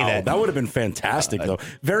actually say that. That would have been fantastic, though.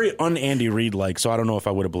 Very un-Andy Reid-like, so I don't know if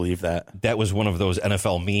I would have believed that. That was one of those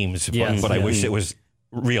NFL memes, but I Yeah. wish it was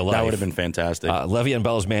real life. That would have been fantastic. Le'Veon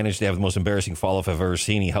Bell has managed to have the most embarrassing fall-off I've ever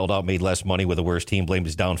seen. He held out, made less money with a worse team, blamed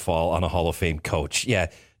his downfall on a Hall of Fame coach. Yeah,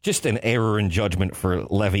 just an error in judgment for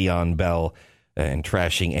Le'Veon Bell and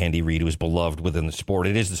trashing Andy Reid, who is beloved within the sport.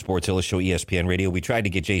 It is the Sports Illustrated Show, ESPN Radio. We tried to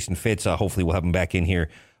get Jason Fitz. Hopefully we'll have him back in here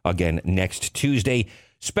again next Tuesday.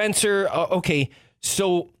 Spencer, okay,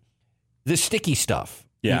 so the sticky stuff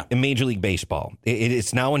in Major League Baseball,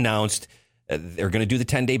 it's now announced they're going to do the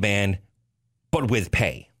 10-day ban, but with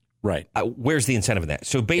pay. Right. Where's the incentive in that?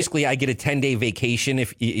 So basically, I get a 10-day vacation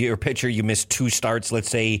if you're a pitcher, you miss 2 starts, let's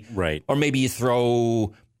say. Right. Or maybe you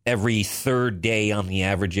throw every third day on the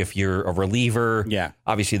average if you're a reliever. Yeah.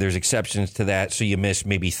 Obviously, there's exceptions to that, so you miss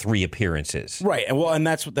maybe 3 appearances. Right. And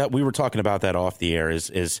that's that we were talking about that off the air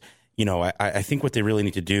is I think what they really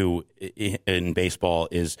need to do in baseball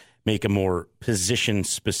is make a more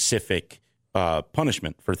position-specific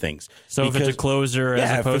punishment for things. So if it's a closer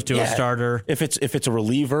as opposed to a starter, if it's a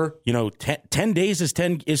reliever, 10 days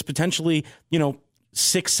is potentially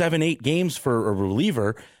 6, 7, 8 games for a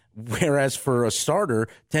reliever, whereas for a starter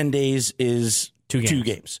 10 days is 2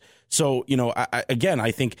 games. So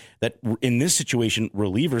I think that in this situation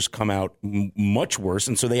relievers come out much worse,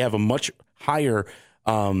 and so they have a much higher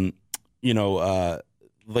they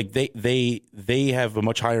have a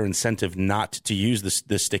much higher incentive not to use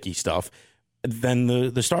this sticky stuff. than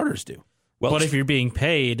the starters do. Well, but if you're being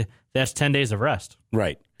paid, that's 10 days of rest.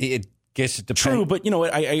 Right. It guess it depends. True, but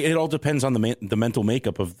it all depends on the mental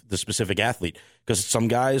makeup of the specific athlete. Because some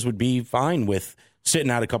guys would be fine with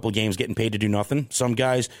sitting out a couple of games, getting paid to do nothing. Some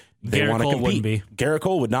guys, they want to compete. Wouldn't be. Garrett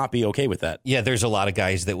Cole would not be okay with that. Yeah, there's a lot of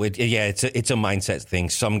guys that would. Yeah, it's a mindset thing.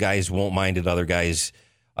 Some guys won't mind it. Other guys,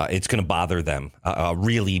 it's going to bother them,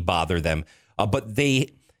 really bother them. But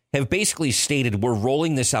they have basically stated we're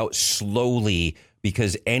rolling this out slowly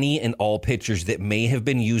because any and all pitchers that may have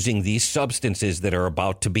been using these substances that are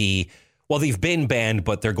about to be, well, they've been banned,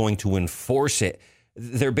 but they're going to enforce it.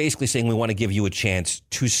 They're basically saying we want to give you a chance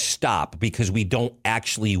to stop because we don't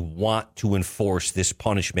actually want to enforce this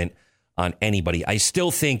punishment on anybody. I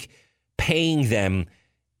still think paying them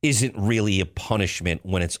isn't really a punishment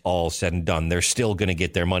when it's all said and done. They're still going to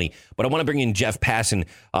get their money. But I want to bring in Jeff Passan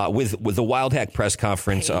with the Wild Hack press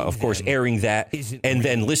conference, of course, airing that and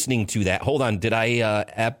then listening to that. Hold on. Did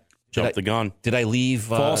I jump the gun? Did I leave?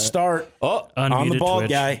 False start. On the ball, Twitch.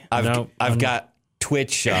 Guy. I've got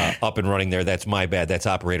Twitch up and running there. That's my bad. That's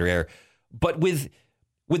operator error. But with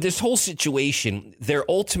this whole situation, they're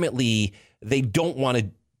ultimately they don't want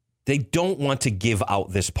to give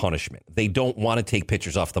out this punishment. They don't want to take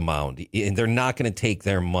pitchers off the mound, and they're not going to take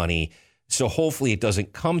their money. So hopefully it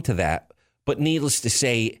doesn't come to that. But needless to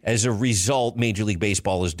say, as a result, Major League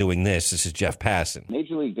Baseball is doing this. This is Jeff Passan.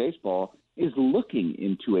 Major League Baseball is looking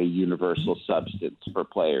into a universal substance for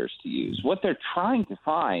players to use. What they're trying to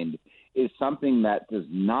find is something that does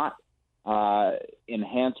not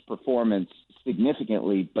enhance performance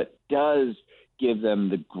significantly, but does give them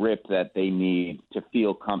the grip that they need to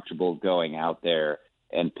feel comfortable going out there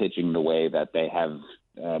and pitching the way that they have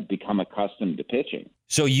become accustomed to pitching.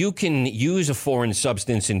 So you can use a foreign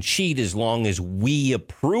substance and cheat as long as we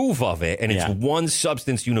approve of it, and it's one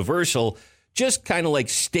substance universal, just kind of like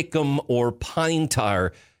Stickum or Pine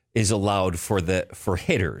Tar is allowed for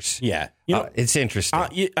hitters. Yeah. It's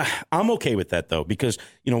interesting. I'm okay with that, though, because,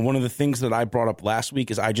 one of the things that I brought up last week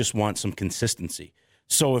is I just want some consistency.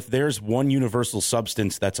 So if there's one universal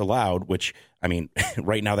substance that's allowed, which, I mean,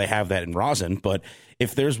 right now they have that in rosin, but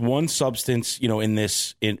if there's one substance,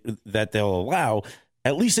 that they'll allow,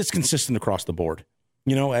 at least it's consistent across the board.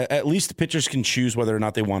 At least the pitchers can choose whether or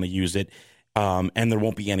not they want to use it. And there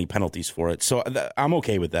won't be any penalties for it. So I'm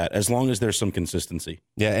okay with that as long as there's some consistency.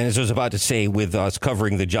 Yeah, and as I was about to say, with us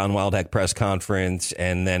covering the John Wildhack press conference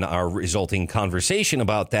and then our resulting conversation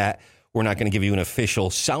about that, we're not going to give you an official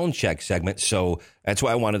sound check segment. So that's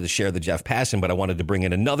why I wanted to share the Jeff Passan, but I wanted to bring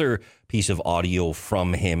in another piece of audio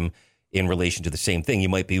from him in relation to the same thing. You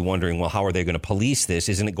might be wondering, well, how are they going to police this?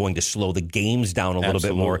 Isn't it going to slow the games down a little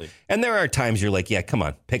bit more? And there are times you're like, yeah, come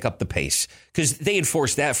on, pick up the pace. Because they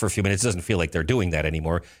enforce that for a few minutes. It doesn't feel like they're doing that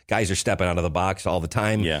anymore. Guys are stepping out of the box all the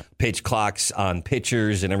time. Yeah. Pitch clocks on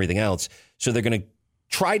pitchers and everything else. So they're going to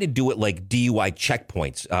try to do it like DUI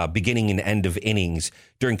checkpoints, beginning and end of innings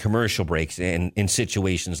during commercial breaks and in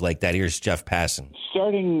situations like that. Here's Jeff Passan.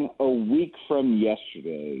 Starting a week from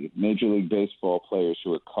yesterday, Major League Baseball players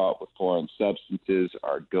who are caught with foreign substances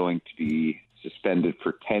are going to be suspended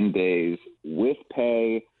for 10 days with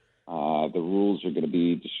pay. The rules are going to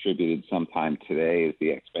be distributed sometime today is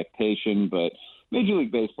the expectation, but Major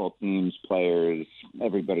League Baseball teams, players,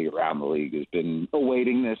 everybody around the league has been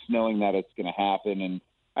awaiting this, knowing that it's going to happen. And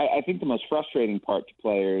I think the most frustrating part to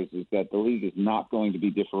players is that the league is not going to be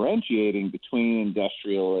differentiating between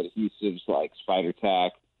industrial adhesives like Spider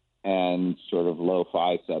Tack and sort of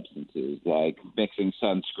lo-fi substances like mixing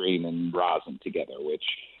sunscreen and rosin together, which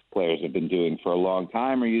players have been doing for a long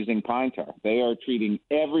time, or using pine tar. They are treating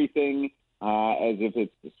everything as if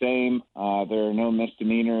it's the same. There are no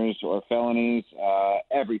misdemeanors or felonies.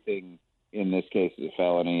 Everything in this case is a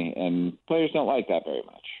felony, and players don't like that very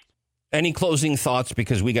much. Any closing thoughts?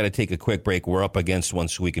 Because we got to take a quick break. We're up against one,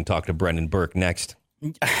 so we can talk to Brendan Burke next.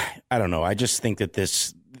 I don't know. I just think that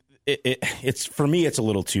it's for me, it's a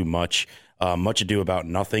little too much. Much ado about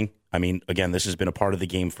nothing. I mean, again, this has been a part of the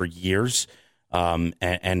game for years.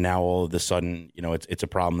 And now all of a sudden, it's a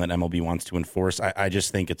problem that MLB wants to enforce. I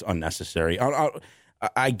just think it's unnecessary.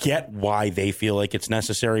 I get why they feel like it's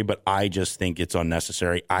necessary, but I just think it's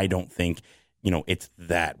unnecessary. I don't think, it's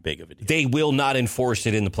that big of a deal. They will not enforce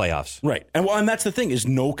it in the playoffs. Right. And that's the thing is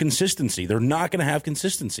no consistency. They're not going to have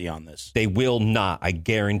consistency on this. They will not. I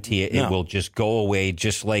guarantee it. No. It will just go away,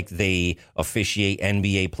 just like they officiate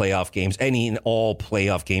NBA playoff games. Any and all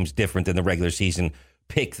playoff games different than the regular season.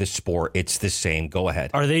 Pick the sport. It's the same. Go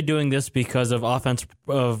ahead. Are they doing this because of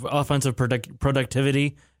offensive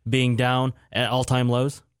productivity being down at all-time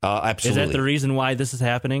lows? Absolutely. Is that the reason why this is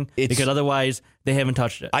happening? Because otherwise they haven't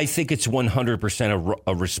touched it. I think it's 100%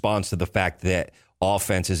 a response to the fact that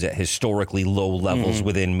offense is at historically low levels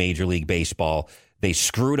within Major League Baseball. They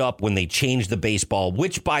screwed up when they changed the baseball,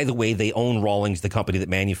 which, by the way, they own Rawlings, the company that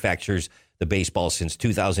manufactures the baseball since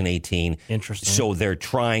 2018. Interesting. So they're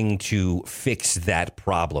trying to fix that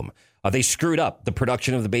problem. They screwed up. The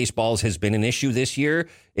production of the baseballs has been an issue this year.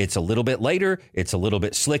 It's a little bit lighter. It's a little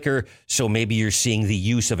bit slicker. So maybe you're seeing the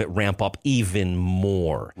use of it ramp up even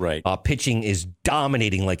more. Right. Pitching is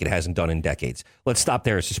dominating like it hasn't done in decades. Let's stop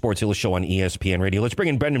there. It's the Sports Illustrated Show on ESPN Radio. Let's bring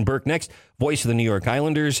in Brendan Burke next, voice of the New York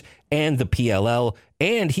Islanders and the PLL.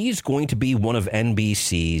 And he's going to be one of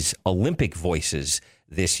NBC's Olympic voices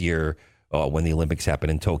this year when the Olympics happen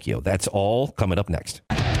in Tokyo. That's all coming up next.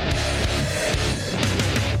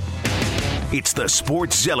 It's the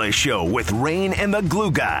Sportszilla Show with Rain and the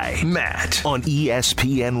Glue Guy, Matt, on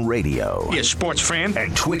ESPN Radio. You a sports fan?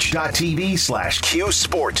 And twitch.tv/Q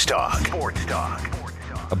Sports Talk.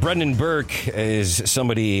 Brendan Burke is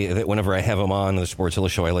somebody that whenever I have him on the Sportszilla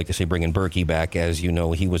Show, I like to say bringing Berkey back. As you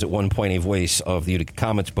know, he was at one point a voice of the Utica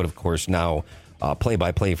Comets, but of course now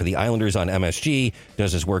play-by-play for the Islanders on MSG,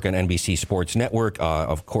 does his work on NBC Sports Network,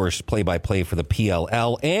 of course, play-by-play for the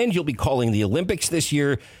PLL, and you'll be calling the Olympics this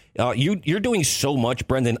year. You're doing so much,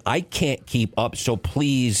 Brendan, I can't keep up, so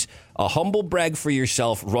please, a humble brag for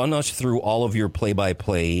yourself, run us through all of your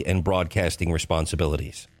play-by-play and broadcasting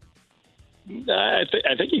responsibilities. I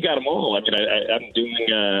think you got them all. I mean,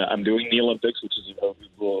 I'm doing the Olympics, which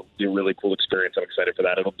will be a really cool experience. I'm excited for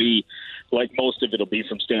that. It'll be like most of it'll be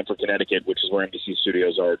from Stamford, Connecticut, which is where NBC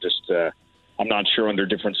studios are. I'm not sure under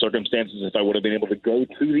different circumstances if I would have been able to go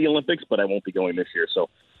to the Olympics, but I won't be going this year. So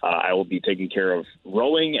I will be taking care of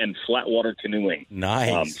rowing and flat water canoeing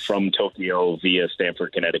from Tokyo via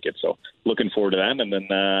Stamford, Connecticut. So looking forward to that. And then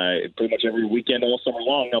pretty much every weekend all summer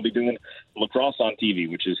long, I'll be doing lacrosse on TV,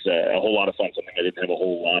 which is a whole lot of fun, something I didn't have a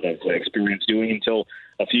whole lot of experience doing until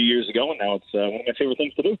a few years ago. And now it's one of my favorite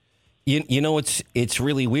things to do. You know, it's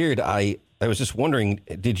really weird. I was just wondering,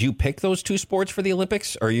 did you pick those two sports for the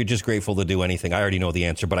Olympics, or are you just grateful to do anything? I already know the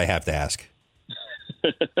answer, but I have to ask.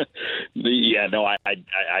 Yeah, no, I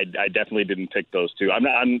definitely didn't pick those two.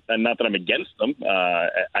 I'm not that I'm against them.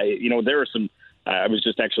 There are some. I was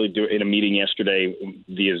just actually in a meeting yesterday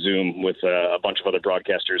via Zoom with a bunch of other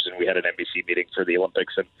broadcasters, and we had an NBC meeting for the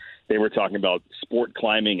Olympics, and they were talking about sport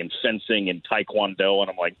climbing and fencing and taekwondo, and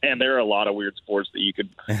I'm like, man, there are a lot of weird sports that you could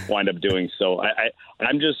wind up doing. So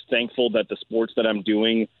I'm just thankful that the sports that I'm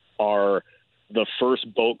doing are the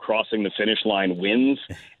first boat crossing the finish line wins,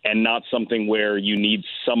 and not something where you need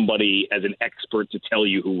somebody as an expert to tell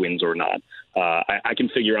you who wins or not. I can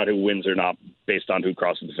figure out who wins or not based on who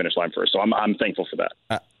crosses the finish line first. So I'm thankful for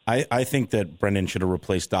that. I think that Brendan should have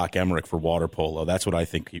replaced Doc Emmerich for water polo. That's what I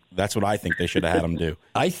think. That's what I think they should have had him do.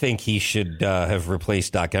 I think he should have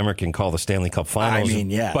replaced Doc Emmerich and call the Stanley Cup Finals. I mean,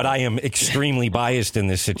 yeah. But I am extremely biased in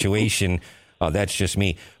this situation. That's just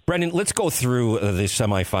me. Brendan, let's go through the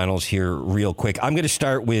semifinals here real quick. I'm going to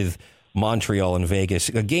start with Montreal and Vegas.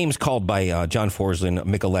 Games called by John Forslund,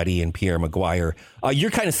 Micheletti, and Pierre Maguire.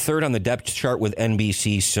 You're kind of third on the depth chart with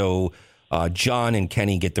NBC, so John and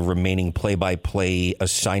Kenny get the remaining play-by-play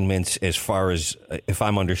assignments as far as, if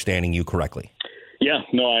I'm understanding you correctly. Yeah,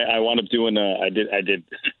 no, I wound up doing, I did.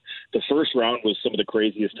 The first round was some of the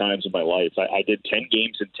craziest times of my life. I did 10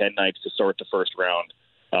 games in 10 nights to start the first round.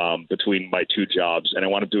 Between my two jobs, and I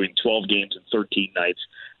wound up doing 12 games in 13 nights.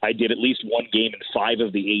 I did at least one game in 5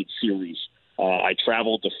 of the 8 series. I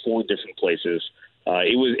traveled to 4 different places.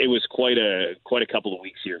 It was quite a couple of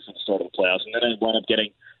weeks here for the start of the playoffs, and then I wound up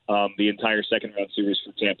getting the entire second round series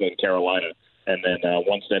for Tampa and Carolina. And then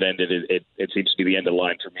once that ended, it seems to be the end of the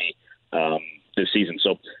line for me this season.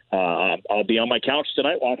 So I'll be on my couch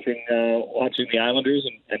tonight watching the Islanders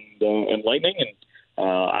and Lightning, and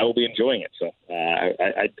I will be enjoying it. So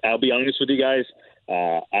I'll be honest with you guys.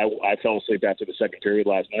 I fell asleep after the second period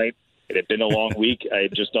last night. It had been a long week. I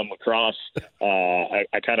had just done lacrosse.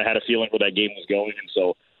 I kind of had a feeling where that game was going, and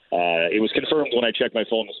so it was confirmed when I checked my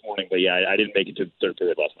phone this morning. But yeah, I didn't make it to the third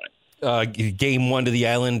period last night. Game 1 to the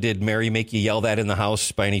Island. Did Mary make you yell that in the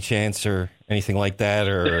house by any chance, or anything like that,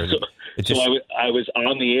 or? So I was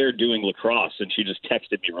on the air doing lacrosse, and she just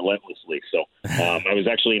texted me relentlessly. So I was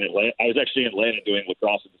actually in Atlanta doing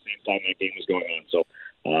lacrosse at the same time that game was going on. So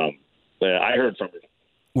I heard from her.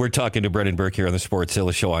 We're talking to Brendan Burke here on the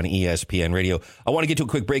Sportszilla Show on ESPN Radio. I want to get to a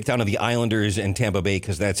quick breakdown of the Islanders and Tampa Bay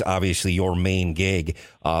because that's obviously your main gig.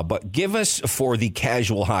 But give us, for the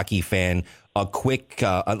casual hockey fan, a quick,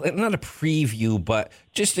 not a preview, but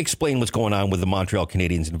just explain what's going on with the Montreal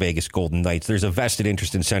Canadiens and Vegas Golden Knights. There's a vested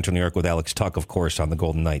interest in Central New York with Alex Tuch, of course, on the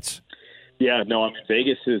Golden Knights. Yeah, no, I mean,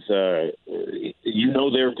 Vegas is, they're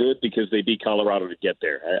good because they beat Colorado to get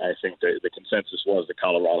there. I think the consensus was that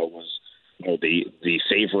Colorado was, the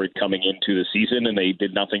favorite coming into the season, and they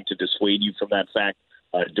did nothing to dissuade you from that fact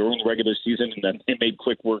during the regular season, and then they made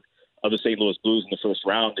quick work of the St. Louis Blues in the first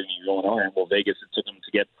round, and you're going, well, Vegas, it took them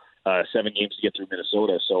to get 7 games to get through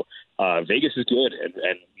Minnesota. So Vegas is good,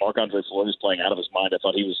 and Marc-Andre Fleury is playing out of his mind. I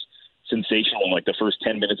thought he was sensational in the first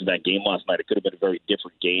 10 minutes of that game last night. It could have been a very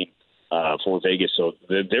different game for Vegas. So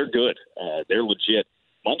they're good. They're legit.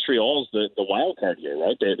 Montreal's the wild card here,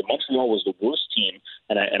 right? Montreal was the worst team,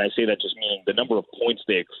 and I say that just meaning the number of points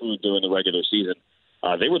they accrued during the regular season.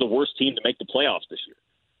 They were the worst team to make the playoffs this year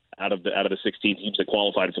out of the 16 teams that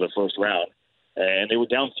qualified for the first round. And they were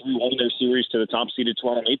down 3-1 in their series to the top-seeded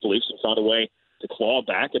Toronto Maple Leafs and found a way to claw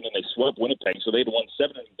back, and then they swept Winnipeg. So they'd won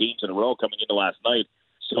 7 games in a row coming into last night.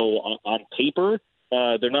 So on paper,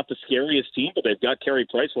 they're not the scariest team, but they've got Carey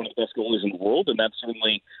Price, one of the best goalies in the world, and that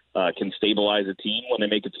certainly can stabilize a team when they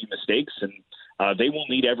make a few mistakes. And they will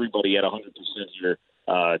need everybody at 100% here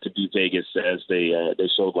to beat Vegas as they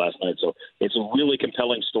showed last night. So it's a really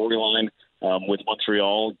compelling storyline with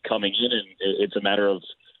Montreal coming in, and it's a matter of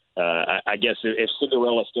I guess if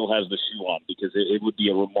Cinderella still has the shoe on, because it would be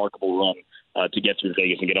a remarkable run to get through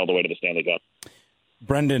Vegas and get all the way to the Stanley Cup.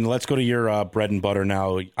 Brendan, let's go to your bread and butter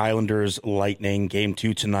now. Islanders, Lightning, Game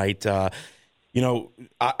 2 tonight. I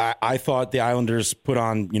thought the Islanders put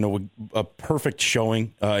on, a perfect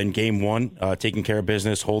showing in Game 1, taking care of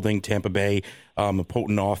business, holding Tampa Bay, a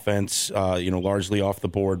potent offense, largely off the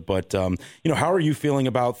board. But, how are you feeling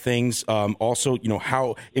about things? Also,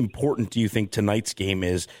 how important do you think tonight's game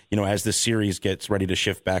is, as the series gets ready to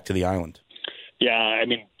shift back to the island? Yeah, I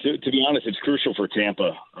mean, to be honest, it's crucial for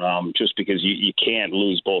Tampa just because you can't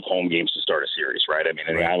lose both home games to start a series, right? I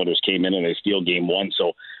mean, the Islanders came in and they steal Game 1,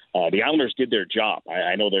 so the Islanders did their job.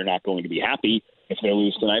 I know they're not going to be happy if they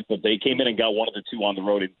lose tonight, but they came in and got one of the two on the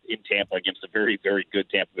road in Tampa against a very, very good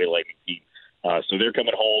Tampa Bay Lightning team. So they're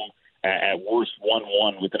coming home at worst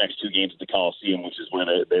 1-1 with the next 2 games at the Coliseum, which is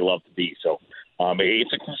where they love to be. So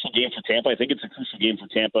it's a crucial game for Tampa. I think it's a crucial game for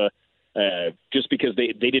Tampa just because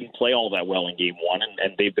they didn't play all that well in Game 1,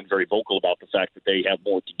 and they've been very vocal about the fact that they have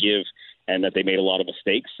more to give and that they made a lot of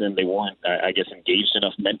mistakes, and they weren't, I guess, engaged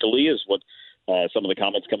enough mentally is what some of the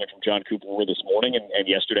comments coming from John Cooper were this morning and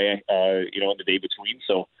yesterday, and the day between.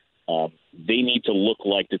 So they need to look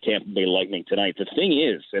like the Tampa Bay Lightning tonight. The thing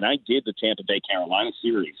is, and I did the Tampa Bay Carolina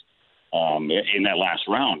series in that last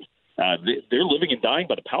round, they're living and dying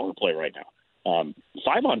by the power play right now.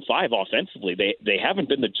 5-on-5 offensively, they haven't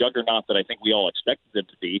been the juggernaut that I think we all expected them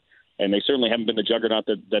to be, and they certainly haven't been the juggernaut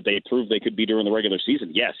that they proved they could be during the regular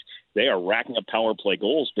season. Yes, they are racking up power play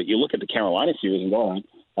goals, but you look at the Carolina series and go,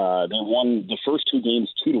 they won the first 2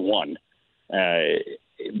 games 2-1.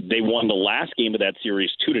 They won the last game of that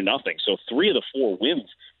series 2-0. So 3 of the 4 wins,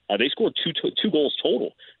 they scored two goals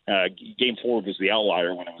total. Game 4 was the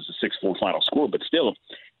outlier when it was a 6-4 final score, but still,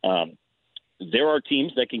 there are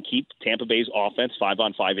teams that can keep Tampa Bay's offense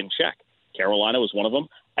 5-on-5 in check. Carolina was one of them.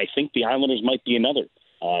 I think the Islanders might be another.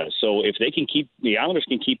 So if the Islanders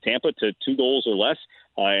can keep Tampa to 2 goals or less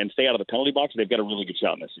and stay out of the penalty box, they've got a really good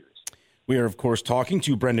shot in this series. We are, of course, talking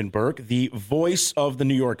to Brendan Burke, the voice of the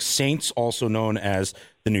New York Saints, also known as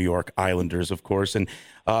the New York Islanders, of course. And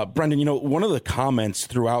Brendan, one of the comments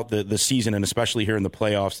throughout the season, and especially here in the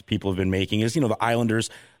playoffs that people have been making is, the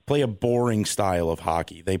Islanders play a boring style of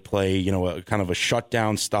hockey. They play, a kind of a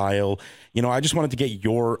shutdown style. I just wanted to get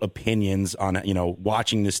your opinions on,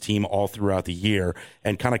 watching this team all throughout the year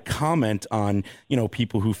and kind of comment on,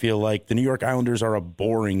 people who feel like the New York Islanders are a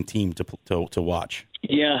boring team to watch.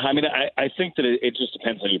 Yeah, I mean, I think that it just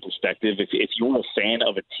depends on your perspective. If you're a fan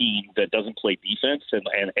of a team that doesn't play defense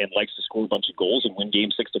and likes to score a bunch of goals and win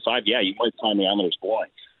games 6-5, yeah, you might find the Islanders boring.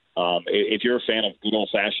 If you're a fan of good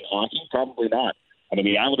old-fashioned hockey, probably not. I mean,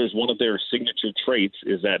 the Islanders, one of their signature traits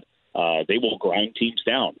is that they will grind teams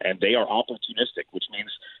down, and they are opportunistic, which means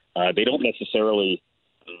they don't necessarily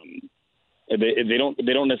they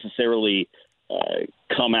don't necessarily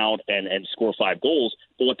come out and score 5 goals.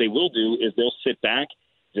 But what they will do is they'll sit back,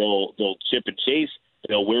 they'll chip and chase,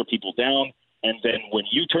 they'll wear people down, and then when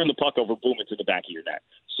you turn the puck over, boom, it's in the back of your net.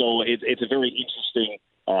 So it's a very interesting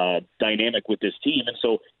dynamic with this team. And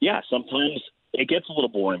so, yeah, sometimes it gets a little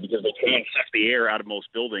boring because they try and suck the air out of most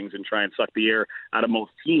buildings and try and suck the air out of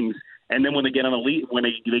most teams. And then when they get on the lead, when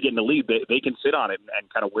they get in the lead, they can sit on it and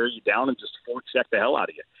kind of wear you down and just forecheck the hell out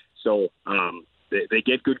of you. So They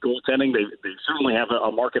get good goaltending. They certainly have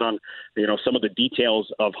a market on some of the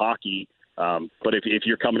details of hockey. But if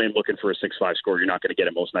you're coming in looking for a 6-5 score, you're not going to get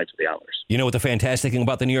it most nights with the Islanders. You know what the fantastic thing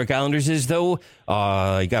about the New York Islanders is, though?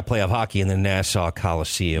 You got playoff hockey in the Nassau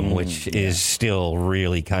Coliseum, which is still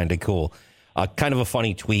really kind of cool. Kind of a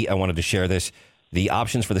funny tweet. I wanted to share this. The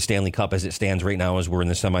options for the Stanley Cup as it stands right now as we're in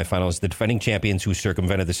the semifinals, the defending champions who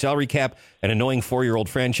circumvented the salary cap, an annoying 4-year-old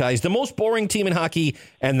franchise, the most boring team in hockey,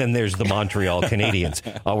 and then there's the Montreal Canadiens.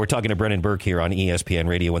 We're talking to Brendan Burke here on ESPN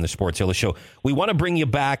Radio and the Sports Illustrated Show. We want to bring you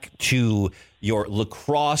back to your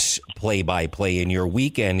lacrosse play-by-play in your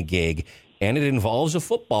weekend gig, and it involves a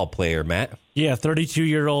football player, Matt. Yeah,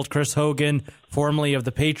 32-year-old Chris Hogan, formerly of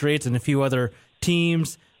the Patriots and a few other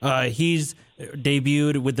teams. He's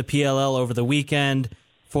debuted with the PLL over the weekend.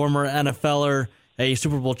 Former NFLer, a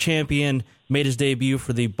Super Bowl champion, made his debut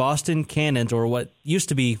for the Boston Cannons, or what used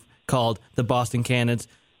to be called the Boston Cannons.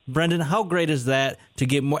 Brendan, how great is that to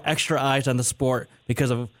get more extra eyes on the sport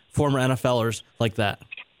because of former NFLers like that?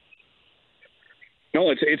 No,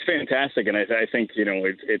 it's fantastic, and I think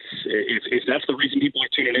if that's the reason people are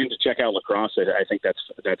tuning in to check out lacrosse, I think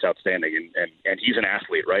that's outstanding, and he's an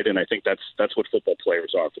athlete, right? And I think that's what football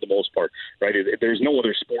players are for the most part, right? There's no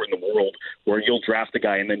other sport in the world where you'll draft a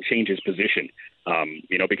guy and then change his position,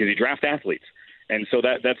 because you draft athletes, and so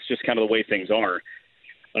that's just kind of the way things are.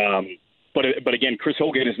 But again, Chris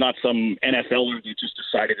Hogan is not some NFLer who just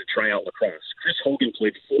decided to try out lacrosse. Chris Hogan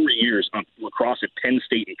played 4 years on lacrosse at Penn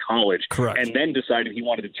State in college. Correct. And then decided he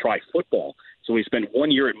wanted to try football. So he spent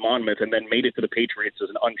 1 year at Monmouth and then made it to the Patriots as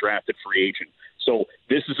an undrafted free agent. So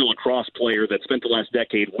this is a lacrosse player that spent the last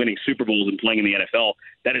decade winning Super Bowls and playing in the NFL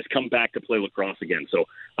that has come back to play lacrosse again. So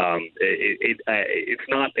it's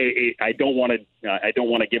not. I don't want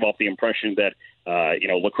to give off the impression that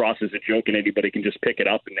lacrosse is a joke and anybody can just pick it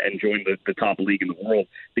up and join the top league in the world,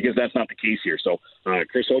 because that's not the case here. So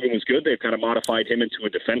Chris Hogan was good. They've kind of modified him into a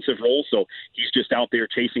defensive role, so he's just out there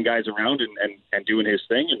chasing guys around and doing his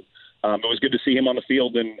thing. And it was good to see him on the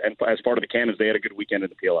field. And as part of the Cannons, they had a good weekend in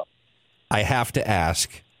the PLL. I have to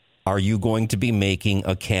ask, are you going to be making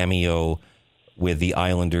a cameo with the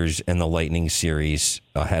Islanders and the Lightning series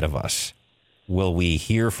ahead of us? Will we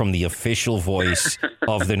hear from the official voice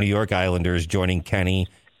of the New York Islanders joining Kenny,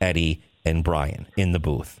 Eddie, and Brian in the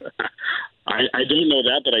booth? I don't know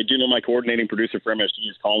that, but I do know my coordinating producer for MSG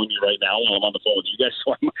is calling me right now while I'm on the phone with you guys,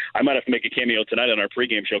 so I might have to make a cameo tonight on our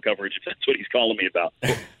pregame show coverage if that's what he's calling me about.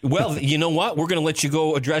 Well, you know what? We're going to let you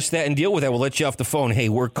go address that and deal with that. We'll let you off the phone. Hey,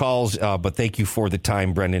 work calls, but thank you for the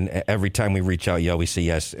time, Brendan. Every time we reach out, you always say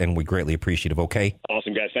yes, and we're greatly appreciative, okay?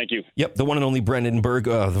 Awesome, guys. Thank you. Yep, the one and only Brendan Berg,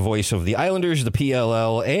 the voice of the Islanders, the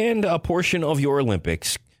PLL, and a portion of your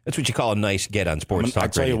Olympics. That's what you call a nice get on Sports Talk Radio.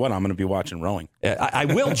 I'll tell you what, I'm going to be watching rowing. I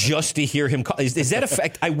will, just to hear him call. Is that a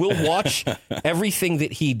fact? I will watch everything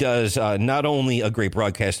that he does. Not only a great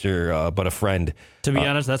broadcaster, but a friend. To be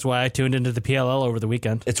honest, that's why I tuned into the PLL over the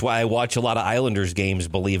weekend. It's why I watch a lot of Islanders games,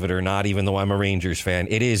 believe it or not, even though I'm a Rangers fan.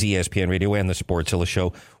 It is ESPN Radio and the Sports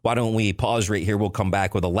Illustrated Show. Why don't we pause right here? We'll come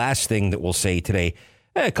back with the last thing that we'll say today.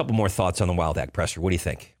 A couple more thoughts on the Wild Act presser. What do you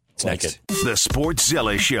think? Next. The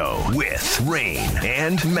Sportszilla Show with Rain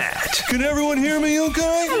and Matt. Can everyone hear me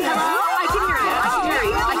okay? Hello? I can hear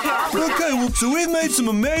you. I can. Okay, well, so we've made some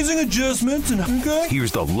amazing adjustments, and okay?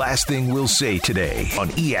 Here's the last thing we'll say today on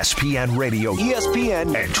ESPN Radio,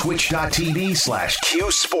 ESPN, and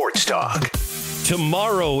Twitch.tv/Q Sports Talk.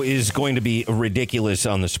 Tomorrow is going to be ridiculous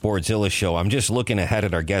on the Sportszilla Show. I'm just looking ahead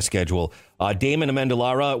at our guest schedule. Damon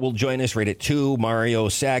Amendolara will join us right at 2. Mario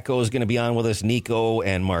Sacco is going to be on with us. Nico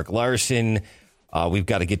and Mark Larson. We've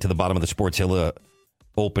got to get to the bottom of the Sportszilla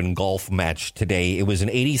Open golf match today. It was an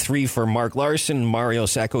 83 for Mark Larson. Mario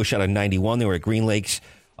Sacco shot a 91. They were at Green Lakes.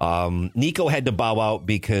 Nico had to bow out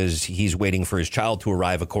because he's waiting for his child to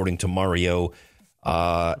arrive, according to Mario.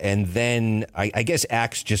 And then I guess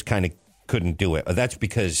Axe just kind of couldn't do it. That's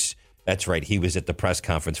because, that's right, he was at the press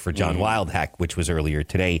conference for John Wildhack, which was earlier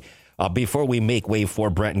today. Before we make way for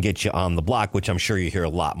Brent and get you on the block, which I'm sure you hear a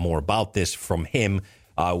lot more about this from him,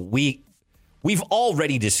 we've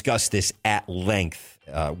already discussed this at length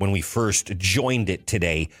when we first joined it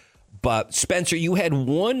today. But Spencer, you had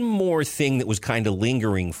one more thing that was kind of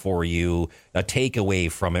lingering for you, a takeaway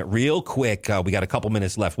from it. Real quick, we got a couple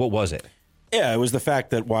minutes left. What was it? Yeah, it was the fact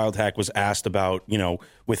that Wildhack was asked about,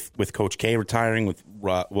 with Coach K retiring,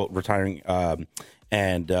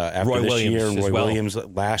 and after Roy this Williams year, and Roy well. Williams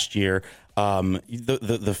last year,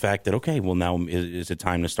 the fact that, okay, well, now is it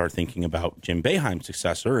time to start thinking about Jim Boeheim's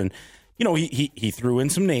successor? And, he threw in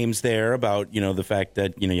some names there about, the fact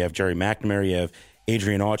that, you have Jerry McNamara, you have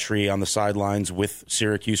Adrian Autry on the sidelines with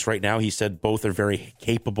Syracuse right now. He said both are very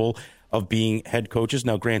capable of being head coaches.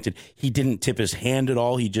 Now, granted, he didn't tip his hand at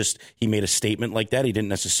all. He made a statement like that. He didn't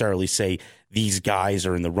necessarily say these guys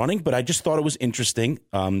are in the running, but I just thought it was interesting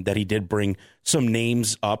that he did bring some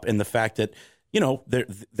names up, and the fact that,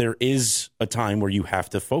 there is a time where you have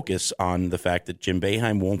to focus on the fact that Jim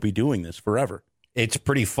Boeheim won't be doing this forever. It's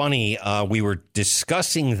pretty funny. We were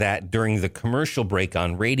discussing that during the commercial break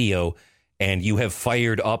on radio, and you have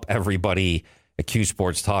fired up everybody at Q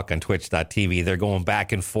Sports Talk on Twitch.tv. They're going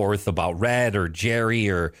back and forth about Red or Jerry,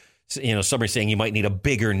 or somebody saying you might need a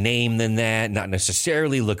bigger name than that. Not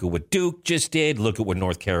necessarily. Look at what Duke just did. Look at what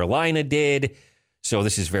North Carolina did. So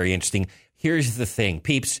this is very interesting. Here's the thing,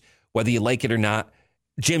 peeps, whether you like it or not,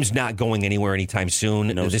 Jim's not going anywhere anytime soon.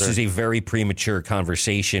 No, this sir. is a very premature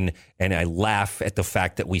conversation, and I laugh at the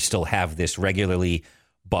fact that we still have this regularly,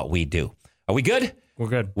 but we do. Are we good? We're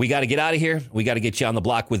good. We got to get out of here. We got to get you on the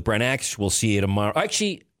block with Brent Axe. We'll see you tomorrow.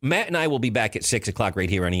 Actually, Matt and I will be back at 6 o'clock right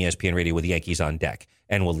here on ESPN Radio with Yankees on Deck,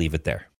 and we'll leave it there.